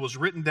document that was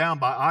written down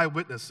by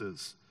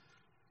eyewitnesses,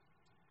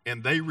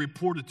 and they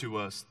reported to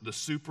us the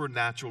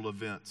supernatural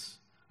events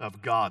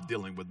of God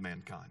dealing with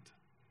mankind.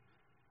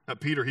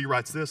 Peter, he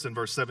writes this in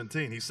verse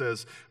 17. He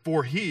says,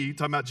 "For he,"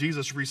 talking about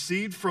Jesus,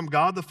 "received from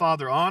God the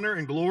Father honor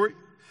and glory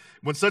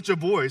when such a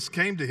voice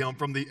came to him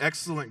from the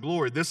excellent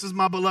glory. This is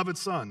my beloved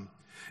Son,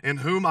 in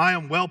whom I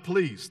am well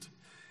pleased.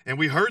 And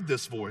we heard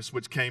this voice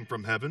which came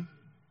from heaven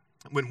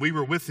when we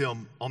were with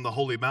him on the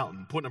holy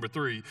mountain." Point number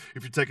 3,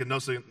 if you're taking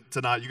notes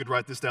tonight, you could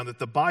write this down, that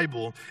the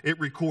Bible, it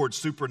records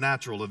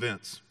supernatural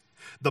events.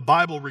 The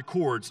Bible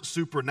records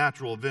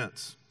supernatural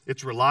events.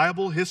 It's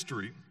reliable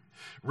history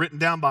written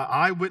down by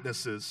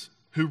eyewitnesses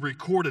who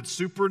recorded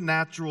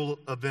supernatural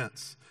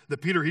events.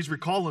 That Peter, he's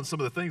recalling some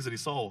of the things that he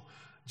saw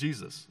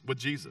with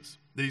Jesus.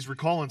 That he's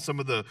recalling some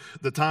of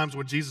the times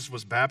when Jesus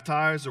was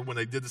baptized, or when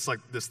they did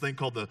this thing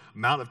called the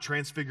Mount of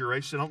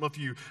Transfiguration. I don't know if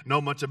you know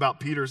much about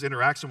Peter's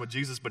interaction with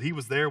Jesus, but he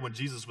was there when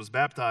Jesus was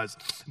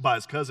baptized by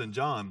his cousin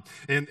John.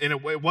 And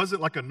it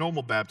wasn't like a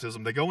normal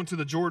baptism. They go into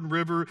the Jordan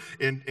River,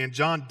 and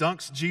John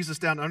dunks Jesus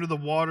down under the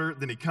water.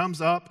 Then he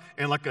comes up,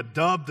 and like a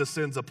dove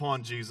descends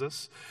upon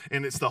Jesus.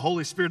 And it's the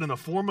Holy Spirit in the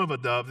form of a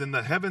dove. Then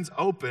the heavens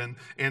open,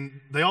 and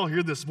they all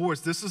hear this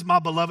voice, "This is my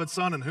beloved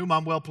Son, in whom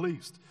I'm well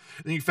pleased."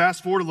 Then you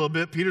fast forward a little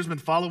bit, Peter's been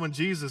following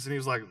Jesus, and he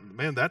was like,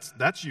 man,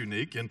 that's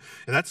unique, and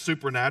that's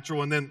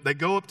supernatural. And then they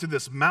go up to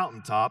this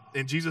mountaintop,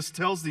 and Jesus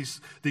tells these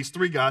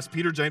 3 guys,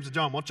 Peter, James, and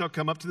John, "Why don't y'all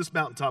come up to this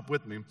mountaintop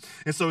with me?"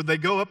 And so they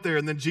go up there,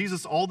 and then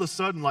Jesus all of a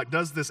sudden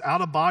does this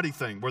out-of-body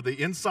thing, where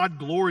the inside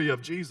glory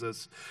of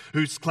Jesus,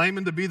 who's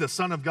claiming to be the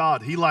Son of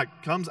God, he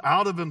comes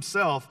out of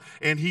himself,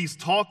 and he's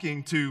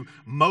talking to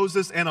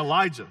Moses and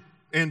Elijah.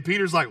 And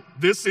Peter's like,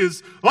 "This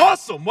is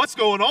awesome. What's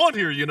going on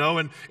here?"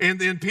 And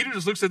then Peter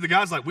just looks at the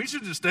guys like, "We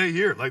should just stay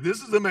here. Like,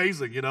 this is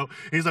amazing, And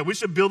he's like, "We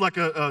should build we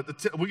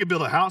could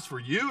build a house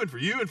for you and for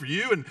you and for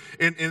you." And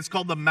it's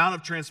called the Mount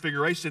of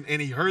Transfiguration.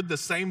 And he heard the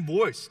same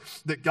voice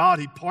that God,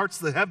 he parts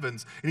the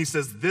heavens, and he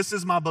says, "This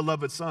is my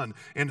beloved Son,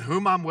 in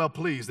whom I'm well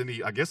pleased." And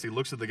I guess he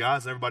looks at the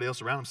guys and everybody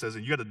else around him and says,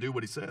 "And you got to do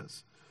what he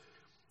says."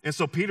 And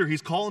so Peter,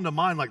 he's calling to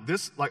mind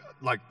this,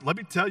 let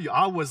me tell you,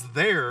 I was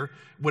there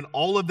when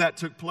all of that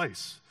took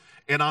place.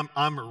 And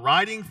I'm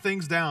writing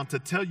things down to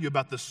tell you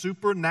about the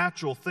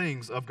supernatural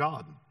things of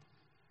God.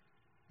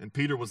 And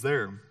Peter was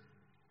there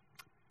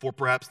for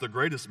perhaps the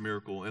greatest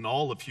miracle in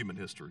all of human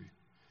history.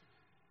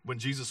 When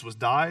Jesus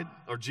died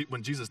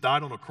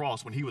on a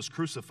cross, when he was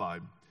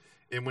crucified,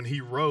 and when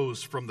he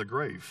rose from the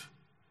grave.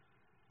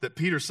 That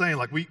Peter's saying,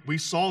 we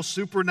saw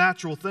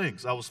supernatural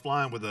things. I was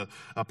flying with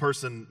a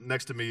person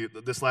next to me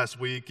this last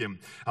week, and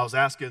I was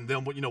asking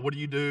them, what do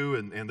you do?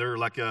 And they're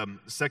like a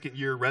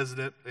second-year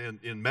resident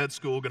in med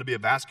school, going to be a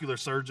vascular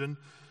surgeon.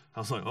 I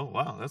was like, oh,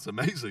 wow, that's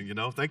amazing,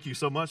 Thank you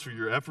so much for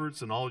your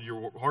efforts and all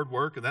your hard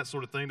work and that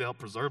sort of thing to help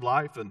preserve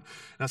life. And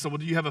I said, well,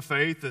 do you have a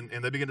faith? And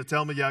they began to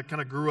tell me, yeah, I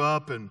kind of grew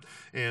up and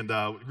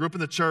grew up in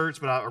the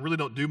church, but I really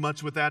don't do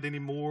much with that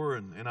anymore.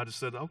 And I just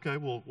said, okay,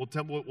 well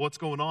tell me what's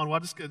going on.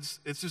 Well,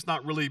 it's just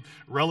not really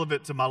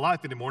relevant to my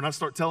life anymore. And I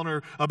start telling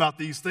her about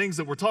these things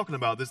that we're talking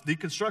about, this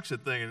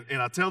deconstruction thing.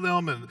 And I tell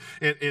them and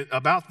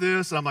about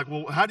this. And I'm like,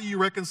 well, how do you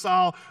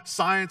reconcile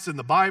science and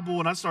the Bible?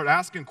 And I start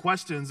asking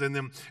questions. And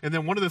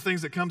then one of the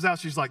things that comes out,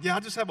 she's like, yeah,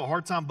 I just have a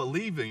hard time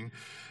believing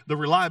the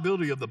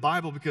reliability of the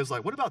Bible because,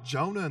 what about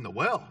Jonah and the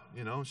well?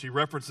 She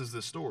references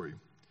this story.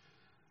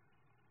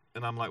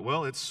 And I'm like,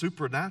 well, it's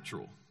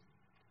supernatural.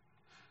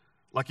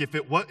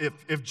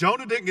 If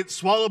Jonah didn't get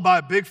swallowed by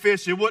a big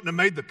fish, it wouldn't have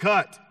made the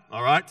cut,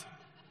 all right?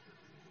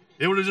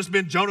 It would have just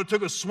been Jonah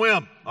took a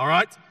swim, all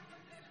right?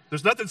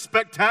 There's nothing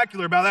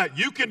spectacular about that.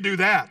 You can do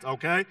that,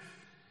 okay?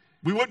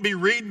 We wouldn't be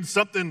reading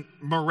something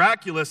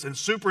miraculous and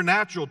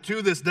supernatural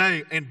to this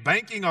day and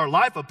banking our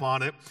life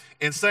upon it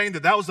and saying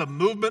that was a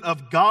movement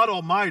of God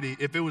Almighty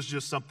if it was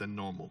just something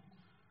normal.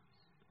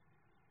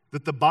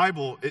 That the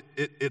Bible,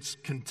 it's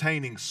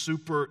containing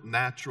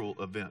supernatural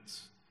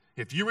events.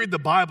 If you read the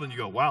Bible and you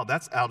go, wow,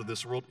 that's out of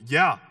this world,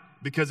 yeah,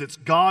 because it's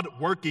God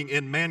working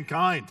in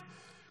mankind.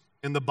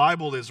 And the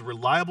Bible is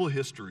reliable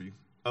history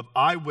of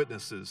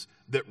eyewitnesses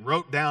that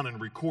wrote down and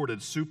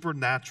recorded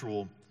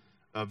supernatural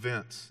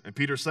events. And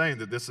Peter's saying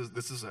that this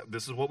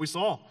is what we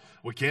saw.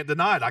 We can't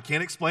deny it. I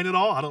can't explain it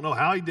all. I don't know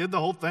how he did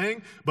the whole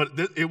thing, but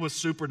it was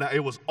supernatural.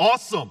 It was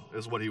awesome,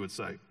 is what he would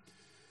say. And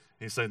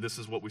he's saying this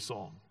is what we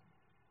saw,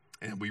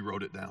 and we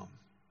wrote it down.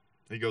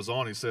 He goes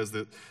on, he says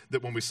that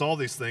when we saw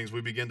these things,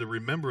 we begin to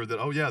remember that,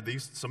 oh yeah,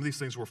 some of these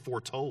things were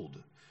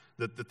foretold,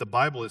 that the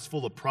Bible is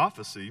full of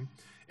prophecy,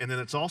 and then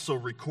it's also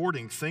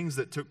recording things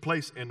that took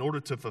place in order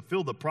to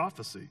fulfill the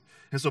prophecy.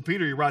 And so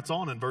Peter, he writes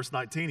on in verse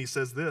 19, he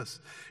says this.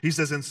 He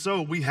says, and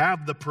so we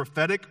have the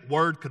prophetic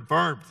word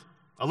confirmed.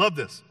 I love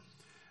this.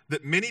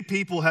 That many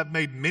people have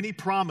made many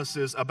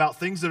promises about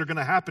things that are going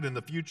to happen in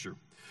the future.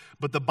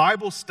 But the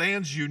Bible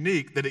stands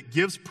unique that it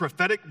gives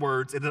prophetic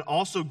words, and it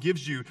also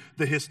gives you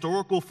the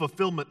historical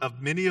fulfillment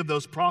of many of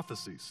those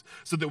prophecies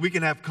so that we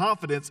can have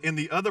confidence in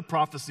the other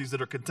prophecies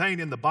that are contained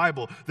in the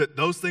Bible that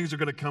those things are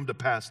going to come to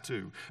pass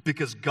too.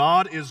 Because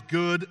God is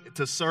good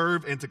to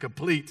serve and to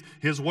complete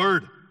His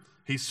word.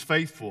 He's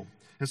faithful.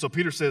 And so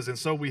Peter says, and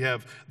so we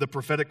have the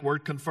prophetic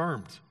word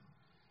confirmed,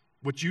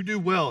 which you do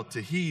well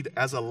to heed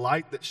as a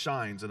light that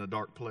shines in a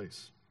dark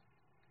place,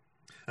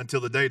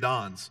 until the day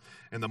dawns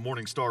and the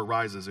morning star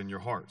rises in your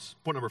hearts.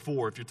 Point number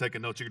 4, if you're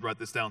taking notes, you could write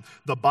this down.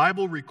 The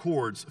Bible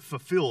records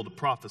fulfilled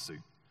prophecy.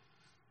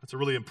 That's a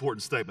really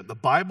important statement. The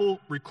Bible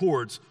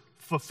records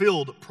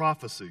fulfilled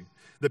prophecy.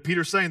 That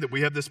Peter's saying that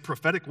we have this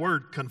prophetic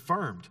word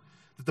confirmed,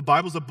 that the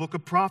Bible's a book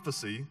of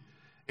prophecy,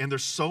 and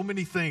there's so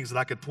many things that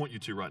I could point you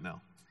to right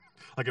now.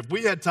 Like if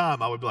we had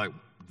time, I would be like,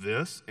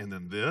 this, and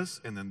then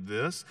this, and then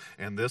this,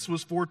 and this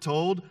was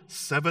foretold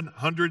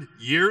 700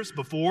 years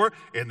before,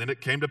 and then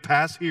it came to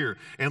pass here.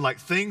 And like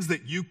things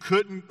that you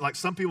couldn't, like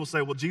some people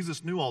say, well,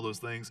 Jesus knew all those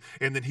things,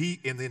 and then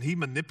he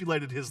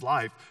manipulated his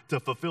life to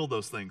fulfill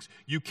those things.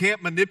 You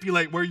can't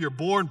manipulate where you're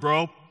born,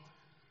 bro.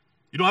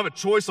 You don't have a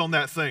choice on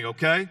that thing,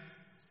 okay?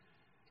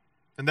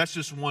 And that's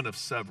just one of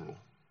several.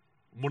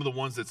 One of the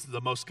ones that's the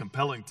most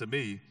compelling to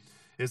me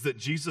is that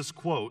Jesus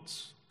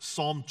quotes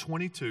Psalm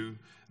 22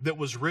 that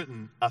was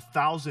written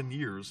 1,000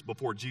 years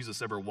before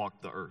Jesus ever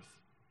walked the earth.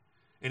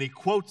 And he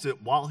quotes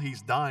it while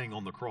he's dying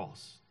on the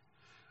cross.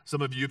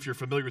 Some of you, if you're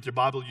familiar with your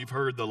Bible, you've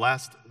heard the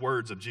last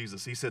words of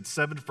Jesus. He said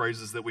 7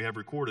 phrases that we have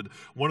recorded.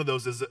 One of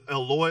those is,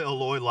 Eloi,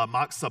 Eloi,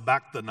 lama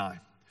sabachthani.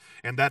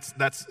 And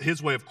that's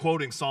his way of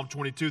quoting Psalm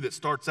 22 that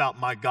starts out,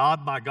 my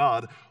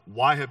God,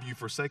 why have you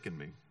forsaken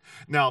me?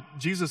 Now,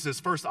 Jesus'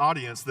 first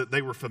audience that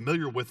they were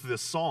familiar with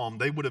this psalm,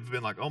 they would have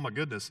been like, oh my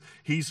goodness,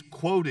 he's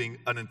quoting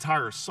an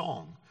entire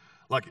song.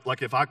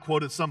 Like if I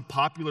quoted some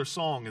popular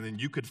song and then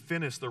you could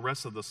finish the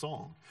rest of the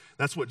song.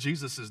 That's what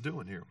Jesus is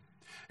doing here.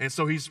 And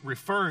so he's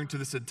referring to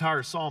this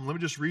entire psalm. Let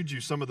me just read you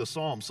some of the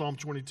psalms. Psalm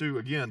 22,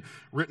 again,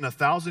 written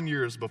 1,000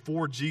 years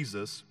before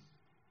Jesus,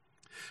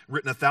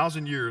 written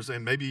 1,000 years,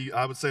 and maybe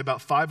I would say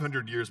about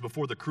 500 years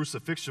before the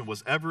crucifixion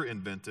was ever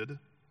invented.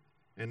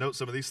 And note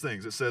some of these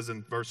things. It says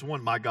in verse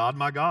 1, my God,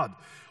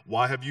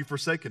 why have you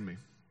forsaken me?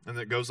 And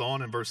it goes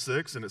on in verse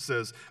 6, and it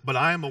says, but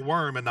I am a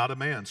worm and not a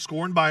man,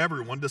 scorned by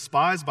everyone,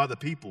 despised by the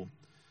people.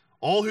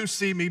 All who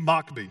see me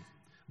mock me.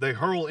 They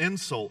hurl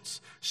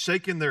insults,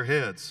 shaking their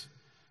heads.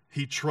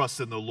 He trusts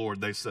in the Lord,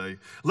 they say.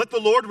 Let the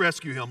Lord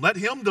rescue him. Let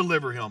him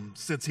deliver him,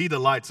 since he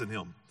delights in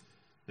him.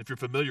 If you're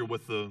familiar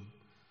with the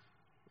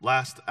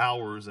last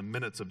hours and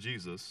minutes of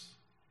Jesus,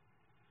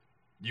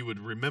 you would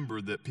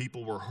remember that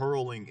people were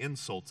hurling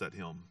insults at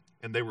him,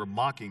 and they were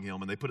mocking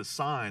him, and they put a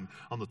sign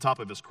on the top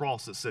of his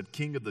cross that said,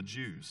 King of the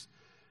Jews.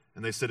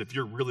 And they said, if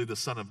you're really the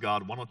Son of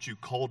God, why don't you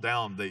call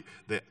down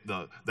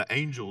the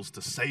angels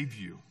to save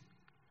you?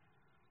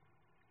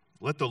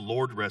 Let the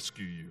Lord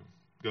rescue you.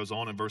 It goes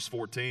on in verse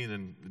 14,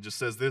 and it just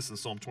says this in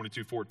Psalm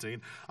 22:14.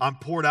 I'm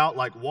poured out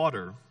like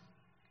water,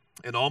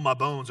 and all my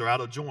bones are out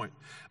of joint.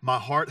 My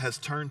heart has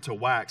turned to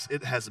wax.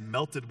 It has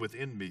melted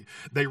within me.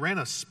 They ran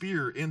a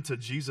spear into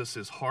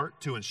Jesus'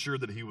 heart to ensure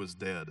that he was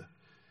dead.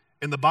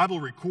 And the Bible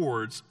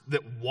records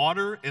that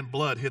water and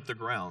blood hit the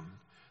ground,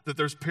 that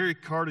there's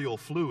pericardial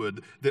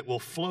fluid that will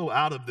flow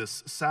out of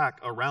this sac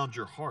around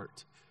your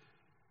heart.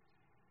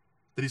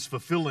 That he's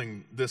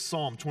fulfilling this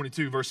Psalm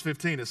 22, verse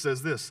 15. It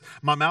says this,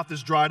 my mouth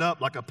is dried up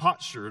like a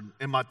potsherd,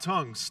 and my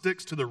tongue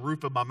sticks to the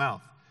roof of my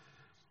mouth.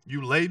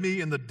 You lay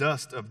me in the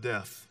dust of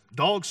death.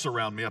 Dogs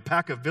surround me. A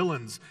pack of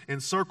villains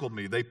encircle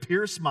me. They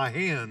pierce my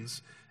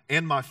hands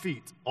and my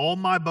feet. All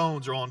my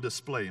bones are on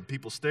display, and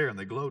people stare and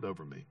they gloat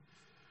over me.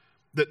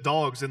 That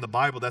dogs in the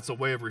Bible, that's a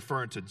way of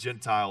referring to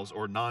Gentiles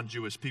or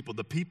non-Jewish people.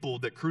 The people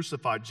that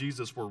crucified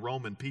Jesus were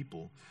Roman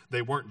people.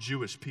 They weren't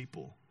Jewish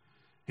people.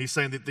 He's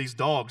saying that these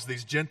dogs,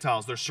 these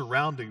Gentiles, they're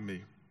surrounding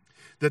me.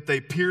 That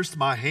they pierced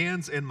my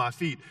hands and my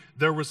feet.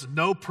 There was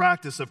no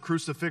practice of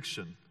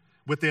crucifixion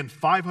within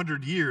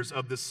 500 years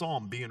of this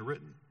psalm being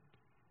written.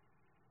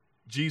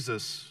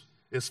 Jesus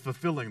is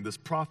fulfilling this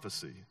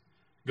prophecy.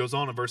 It goes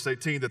on in verse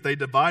 18, that they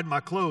divide my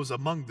clothes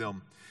among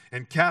them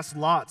and cast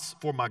lots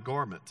for my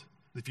garment.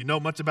 If you know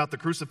much about the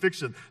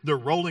crucifixion, they're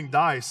rolling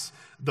dice,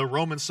 the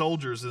Roman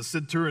soldiers and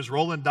centurions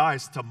rolling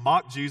dice to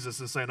mock Jesus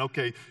and saying,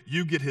 okay,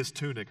 you get his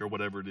tunic or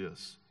whatever it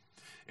is.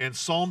 And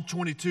Psalm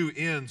 22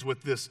 ends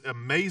with this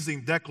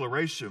amazing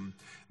declaration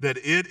that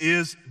it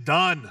is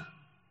done,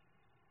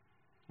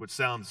 which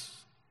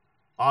sounds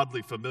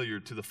oddly familiar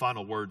to the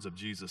final words of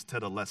Jesus,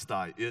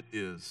 tetelestai, it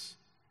is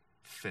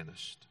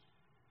finished.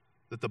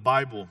 That the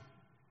Bible,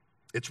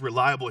 it's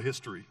reliable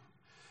history,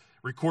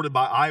 recorded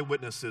by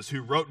eyewitnesses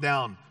who wrote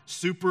down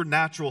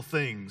supernatural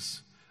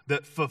things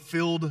that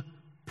fulfilled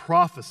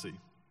prophecy.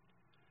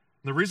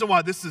 And the reason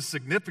why this is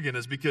significant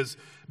is because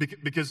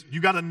you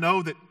got to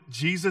know that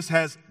Jesus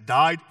has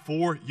died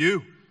for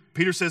you.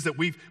 Peter says that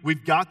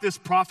we've got this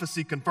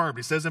prophecy confirmed.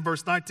 He says in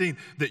verse 19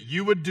 that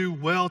you would do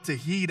well to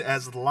heed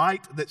as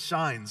light that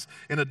shines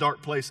in a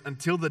dark place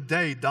until the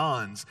day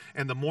dawns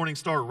and the morning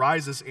star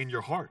rises in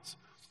your hearts.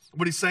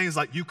 What he's saying is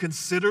like you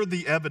consider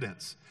the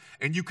evidence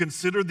and you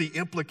consider the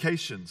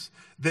implications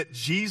that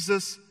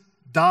Jesus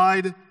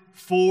died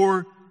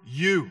for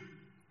you.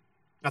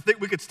 I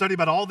think we could study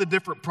about all the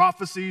different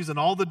prophecies and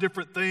all the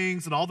different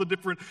things and all the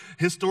different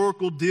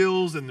historical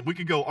deals, and we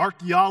could go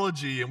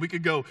archaeology and we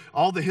could go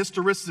all the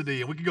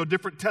historicity and we could go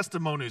different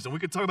testimonies and we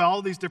could talk about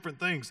all these different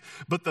things.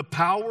 But the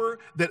power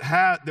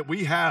that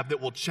we have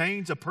that will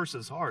change a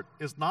person's heart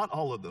is not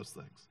all of those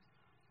things.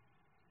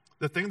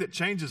 The thing that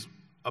changes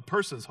a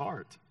person's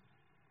heart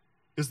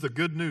is the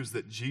good news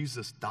that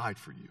Jesus died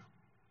for you.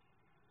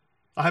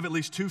 I have at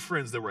least 2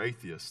 friends that were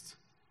atheists,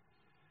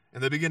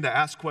 and they began to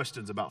ask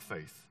questions about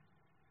faith.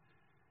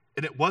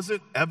 And it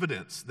wasn't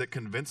evidence that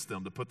convinced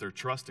them to put their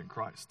trust in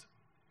Christ.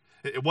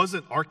 It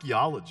wasn't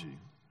archaeology.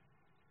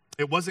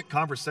 It wasn't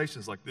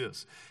conversations like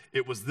this.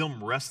 It was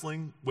them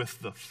wrestling with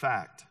the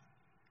fact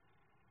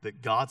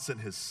that God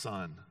sent his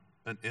son,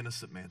 an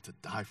innocent man, to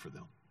die for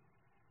them.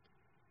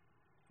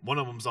 One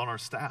of them's on our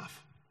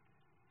staff.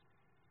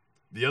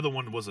 The other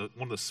one was one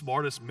of the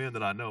smartest men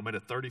that I know, made a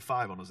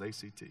 35 on his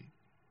ACT.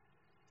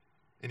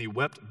 And he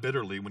wept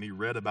bitterly when he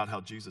read about how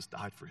Jesus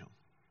died for him.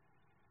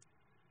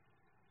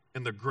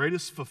 And the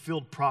greatest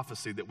fulfilled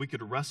prophecy that we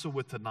could wrestle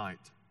with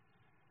tonight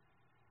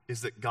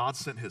is that God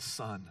sent his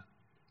son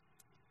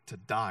to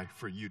die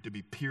for you, to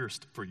be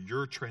pierced for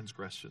your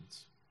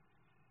transgressions.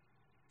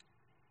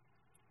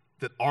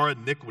 That our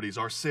iniquities,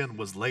 our sin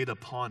was laid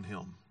upon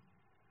him.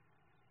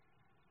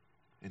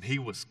 And he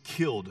was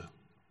killed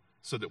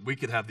so that we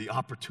could have the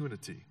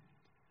opportunity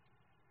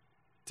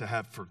to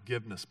have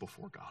forgiveness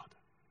before God.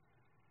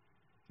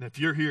 And if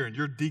you're here and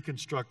you're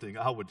deconstructing,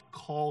 I would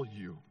call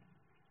you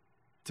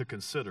to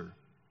consider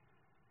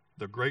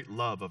the great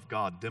love of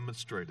God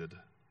demonstrated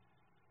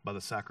by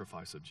the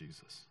sacrifice of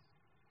Jesus.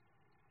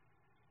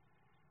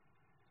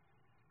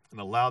 And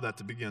allow that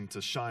to begin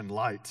to shine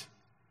light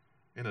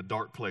in a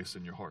dark place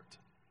in your heart.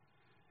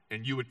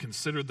 And you would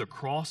consider the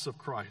cross of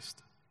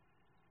Christ.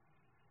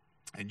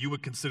 And you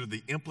would consider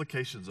the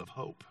implications of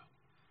hope,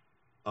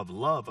 of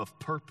love, of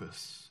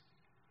purpose,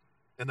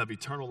 and of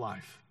eternal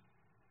life.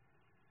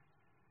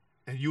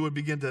 And you would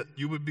begin to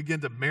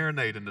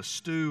marinate and to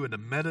stew and to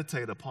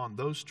meditate upon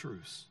those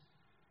truths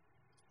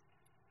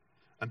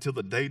until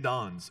the day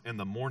dawns and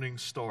the morning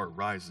star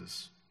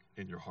rises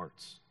in your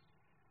hearts.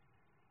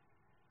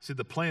 See,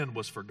 the plan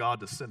was for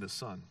God to send his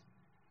son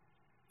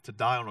to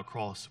die on a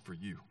cross for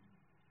you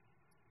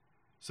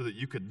so that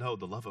you could know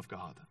the love of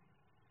God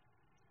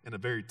in a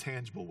very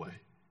tangible way.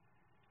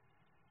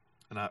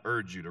 And I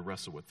urge you to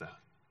wrestle with that.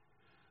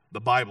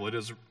 The Bible, it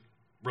is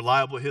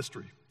reliable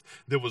history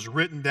that was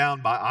written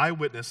down by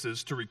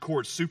eyewitnesses to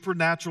record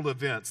supernatural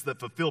events that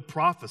fulfill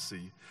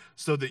prophecy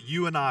so that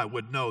you and I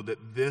would know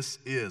that this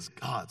is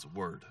God's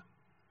word.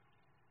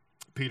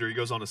 Peter, he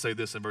goes on to say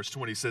this in verse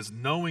 20. He says,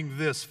 knowing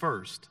this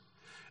first,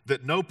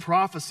 that no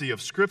prophecy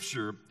of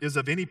Scripture is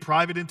of any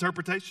private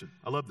interpretation.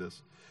 I love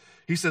this.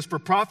 He says, for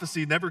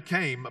prophecy never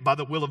came by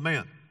the will of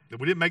man.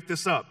 We didn't make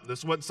this up.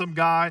 This wasn't some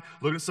guy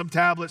looking at some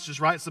tablets,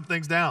 just writing some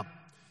things down.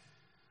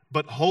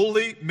 But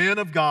holy men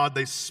of God,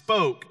 they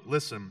spoke,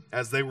 listen,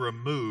 as they were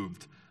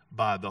moved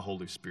by the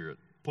Holy Spirit.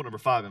 Point number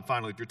 5, and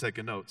finally, if you're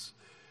taking notes,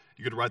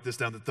 you're going to write this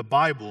down, that the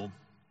Bible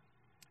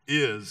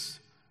is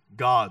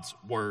God's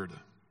word.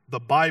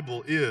 The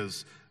Bible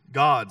is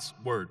God's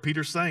word.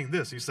 Peter's saying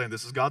this. He's saying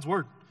this is God's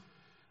word.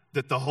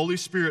 That the Holy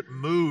Spirit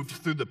moved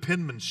through the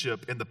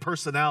penmanship and the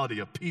personality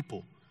of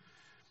people.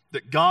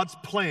 That God's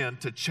plan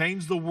to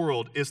change the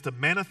world is to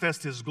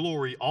manifest his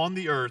glory on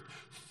the earth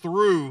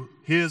through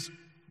his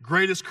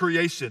greatest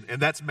creation,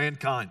 and that's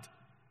mankind.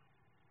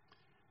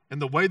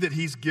 And the way that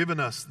he's given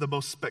us the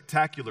most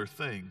spectacular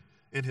thing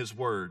in his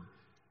word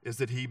is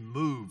that he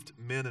moved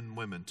men and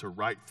women to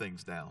write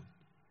things down.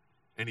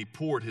 And he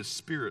poured his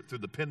spirit through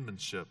the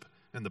penmanship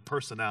and the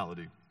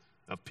personality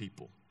of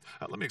people.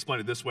 Let me explain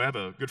it this way. I have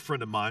a good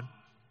friend of mine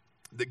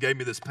that gave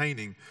me this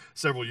painting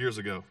several years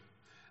ago.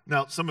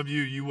 Now, some of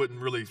you wouldn't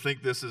really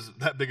think this is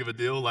that big of a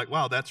deal. Like,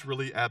 wow, that's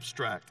really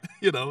abstract.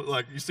 You know,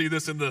 like you see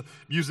this in the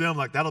museum,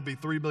 like that'll be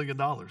 $3 million.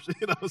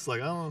 You know, it's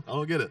like, I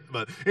don't get it.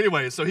 But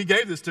anyway, so he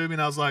gave this to me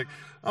and I was like,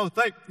 oh,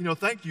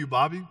 thank you,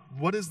 Bobby.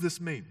 What does this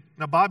mean?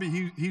 Now,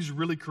 Bobby, he's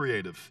really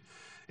creative.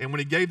 And when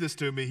he gave this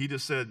to me, he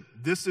just said,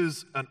 this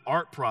is an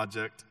art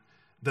project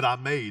that I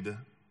made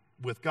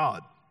with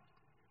God.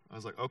 I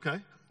was like, okay,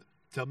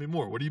 tell me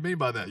more. What do you mean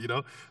by that? You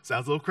know,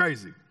 sounds a little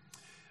crazy.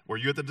 Were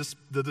you at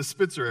the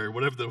dispensary or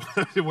whatever?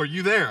 Were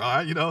you there? All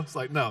right, you know, it's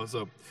like, no.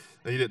 So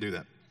he didn't do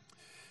that.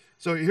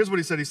 So here's what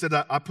he said. He said,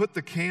 I put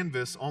the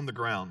canvas on the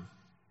ground,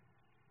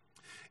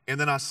 And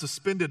then I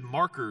suspended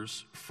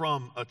markers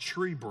from a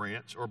tree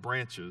branch or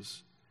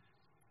branches,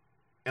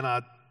 and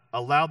I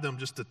allowed them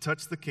just to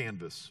touch the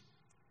canvas.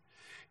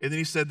 And then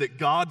he said that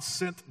God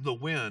sent the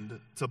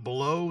wind to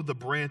blow the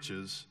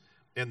branches,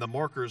 and the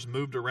markers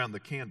moved around the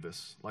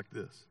canvas like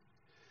this.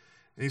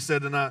 And he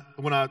said, and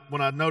when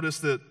I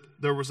noticed that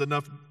there was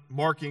enough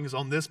markings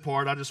on this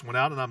part, I just went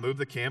out and I moved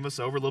the canvas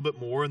over a little bit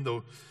more, and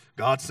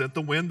God sent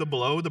the wind to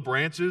blow the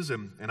branches,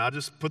 and I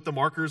just put the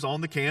markers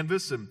on the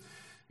canvas, and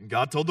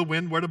God told the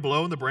wind where to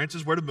blow and the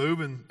branches where to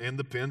move, and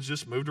the pens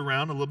just moved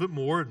around a little bit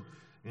more. And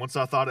once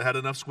I thought it had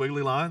enough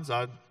squiggly lines,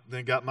 I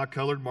then got my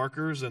colored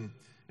markers, and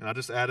I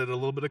just added a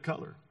little bit of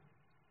color.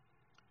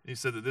 He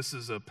said that this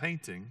is a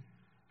painting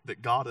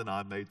that God and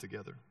I made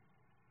together.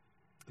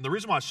 And the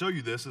reason why I show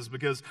you this is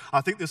because I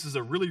think this is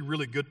a really,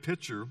 really good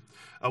picture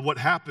of what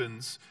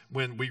happens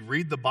when we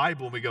read the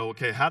Bible and we go,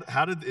 okay,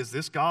 is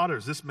this God or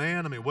is this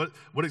man? I mean, what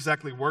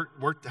exactly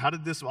worked? How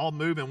did this all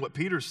move? And what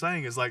Peter's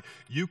saying is like,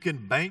 you can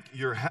bank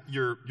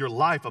your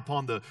life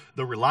upon the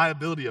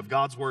reliability of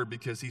God's word,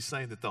 because he's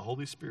saying that the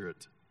Holy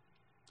Spirit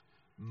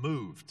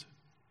moved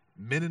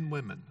men and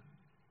women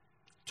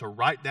to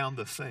write down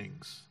the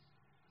things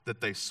that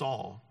they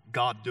saw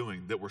God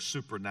doing that were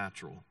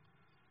supernatural.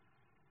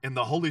 And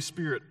the Holy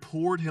Spirit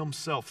poured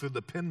himself through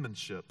the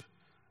penmanship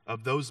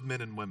of those men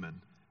and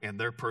women and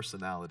their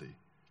personality.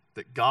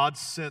 That God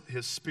sent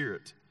his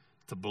Spirit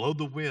to blow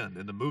the wind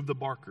and to move the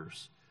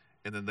markers,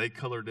 and then they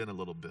colored in a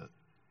little bit.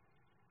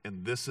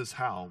 And this is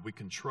how we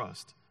can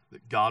trust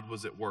that God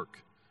was at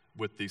work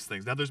with these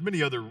things. Now, there's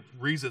many other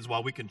reasons why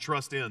we can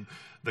trust in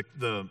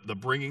the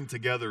bringing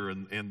together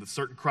and the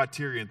certain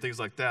criteria and things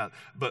like that.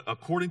 But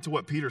according to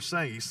what Peter's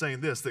saying, he's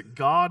saying this, that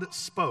God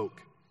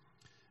spoke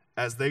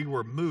as they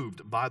were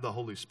moved by the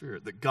Holy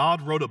Spirit, that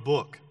God wrote a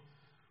book.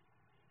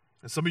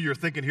 And some of you are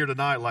thinking here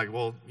tonight like,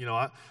 well, you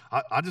know,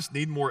 I just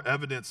need more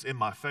evidence in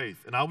my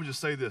faith. And I would just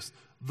say this,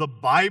 the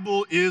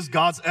Bible is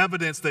God's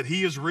evidence that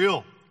he is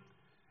real.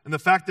 And the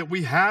fact that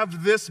we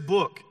have this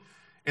book,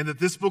 and that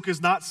this book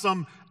is not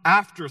some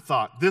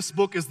afterthought. This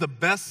book is the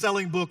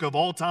best-selling book of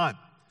all time.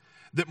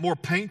 That more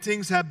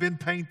paintings have been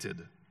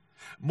painted.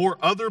 More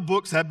other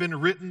books have been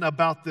written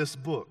about this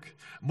book.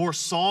 More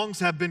songs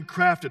have been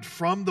crafted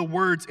from the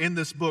words in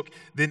this book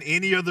than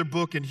any other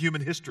book in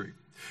human history.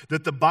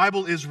 That the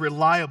Bible is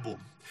reliable.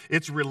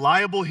 It's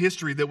reliable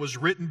history that was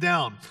written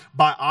down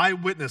by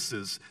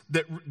eyewitnesses,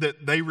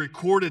 that they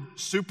recorded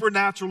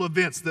supernatural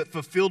events that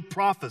fulfilled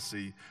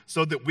prophecy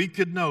so that we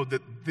could know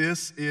that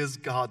this is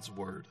God's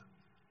word.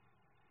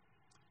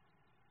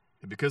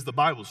 And because the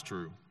Bible's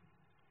true,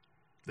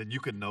 then you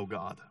can know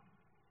God.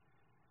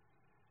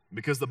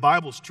 Because the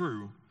Bible's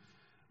true,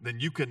 then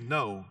you can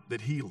know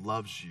that he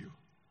loves you.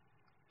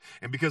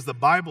 And because the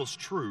Bible's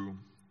true,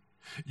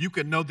 you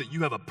can know that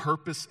you have a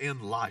purpose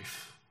in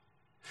life.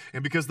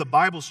 And because the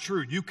Bible's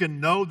true, you can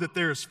know that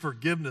there is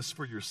forgiveness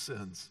for your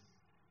sins.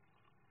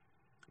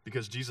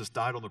 Because Jesus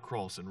died on the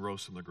cross and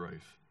rose from the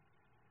grave.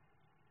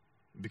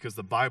 Because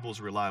the Bible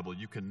is reliable,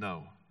 you can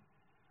know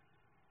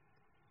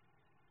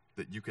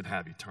that you can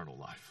have eternal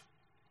life.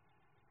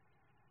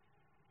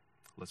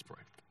 Let's pray.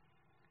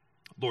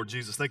 Lord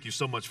Jesus, thank you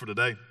so much for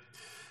today.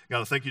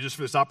 God, I thank you just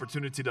for this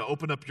opportunity to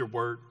open up your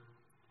word.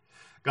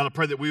 God, I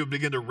pray that we would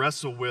begin to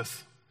wrestle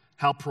with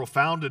how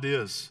profound it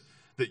is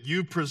that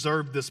you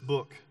preserved this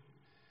book.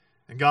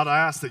 And God, I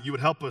ask that you would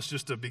help us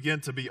just to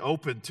begin to be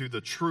open to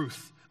the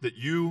truth that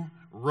you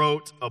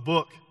wrote a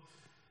book.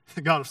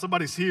 God, if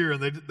somebody's here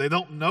and they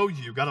don't know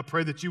you, God, I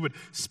pray that you would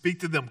speak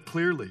to them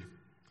clearly,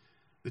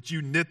 that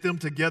you knit them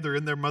together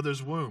in their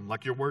mother's womb,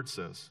 like your word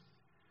says,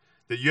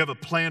 that you have a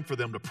plan for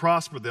them to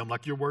prosper them,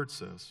 like your word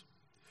says,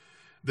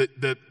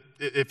 that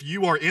if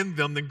you are in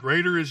them, then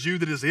greater is you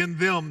that is in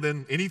them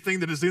than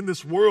anything that is in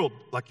this world,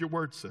 like your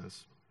word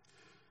says.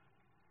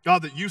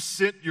 God, that you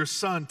sent your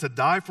son to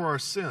die for our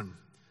sin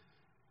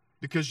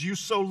because you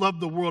so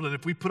loved the world, and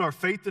if we put our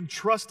faith and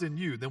trust in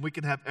you, then we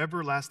can have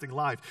everlasting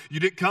life.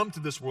 You didn't come to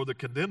this world to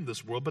condemn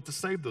this world, but to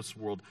save this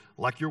world,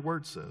 like your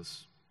word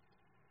says.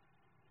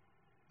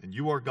 And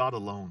you are God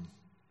alone.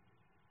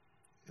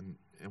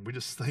 And we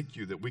just thank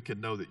you that we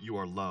can know that you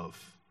are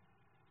love,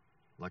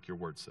 like your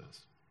word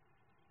says.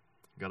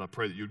 God, I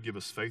pray that you would give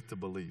us faith to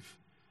believe,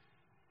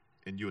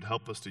 and you would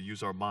help us to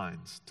use our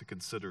minds to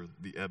consider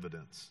the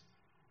evidence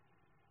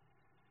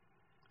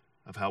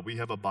of how we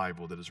have a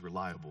Bible that is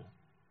reliable,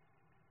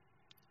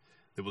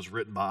 that was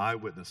written by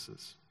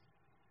eyewitnesses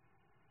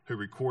who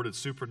recorded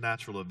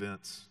supernatural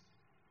events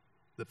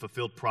that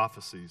fulfilled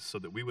prophecies so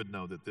that we would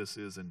know that this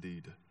is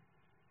indeed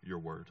your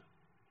word.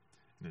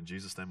 And in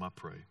Jesus' name I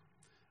pray,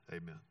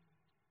 amen.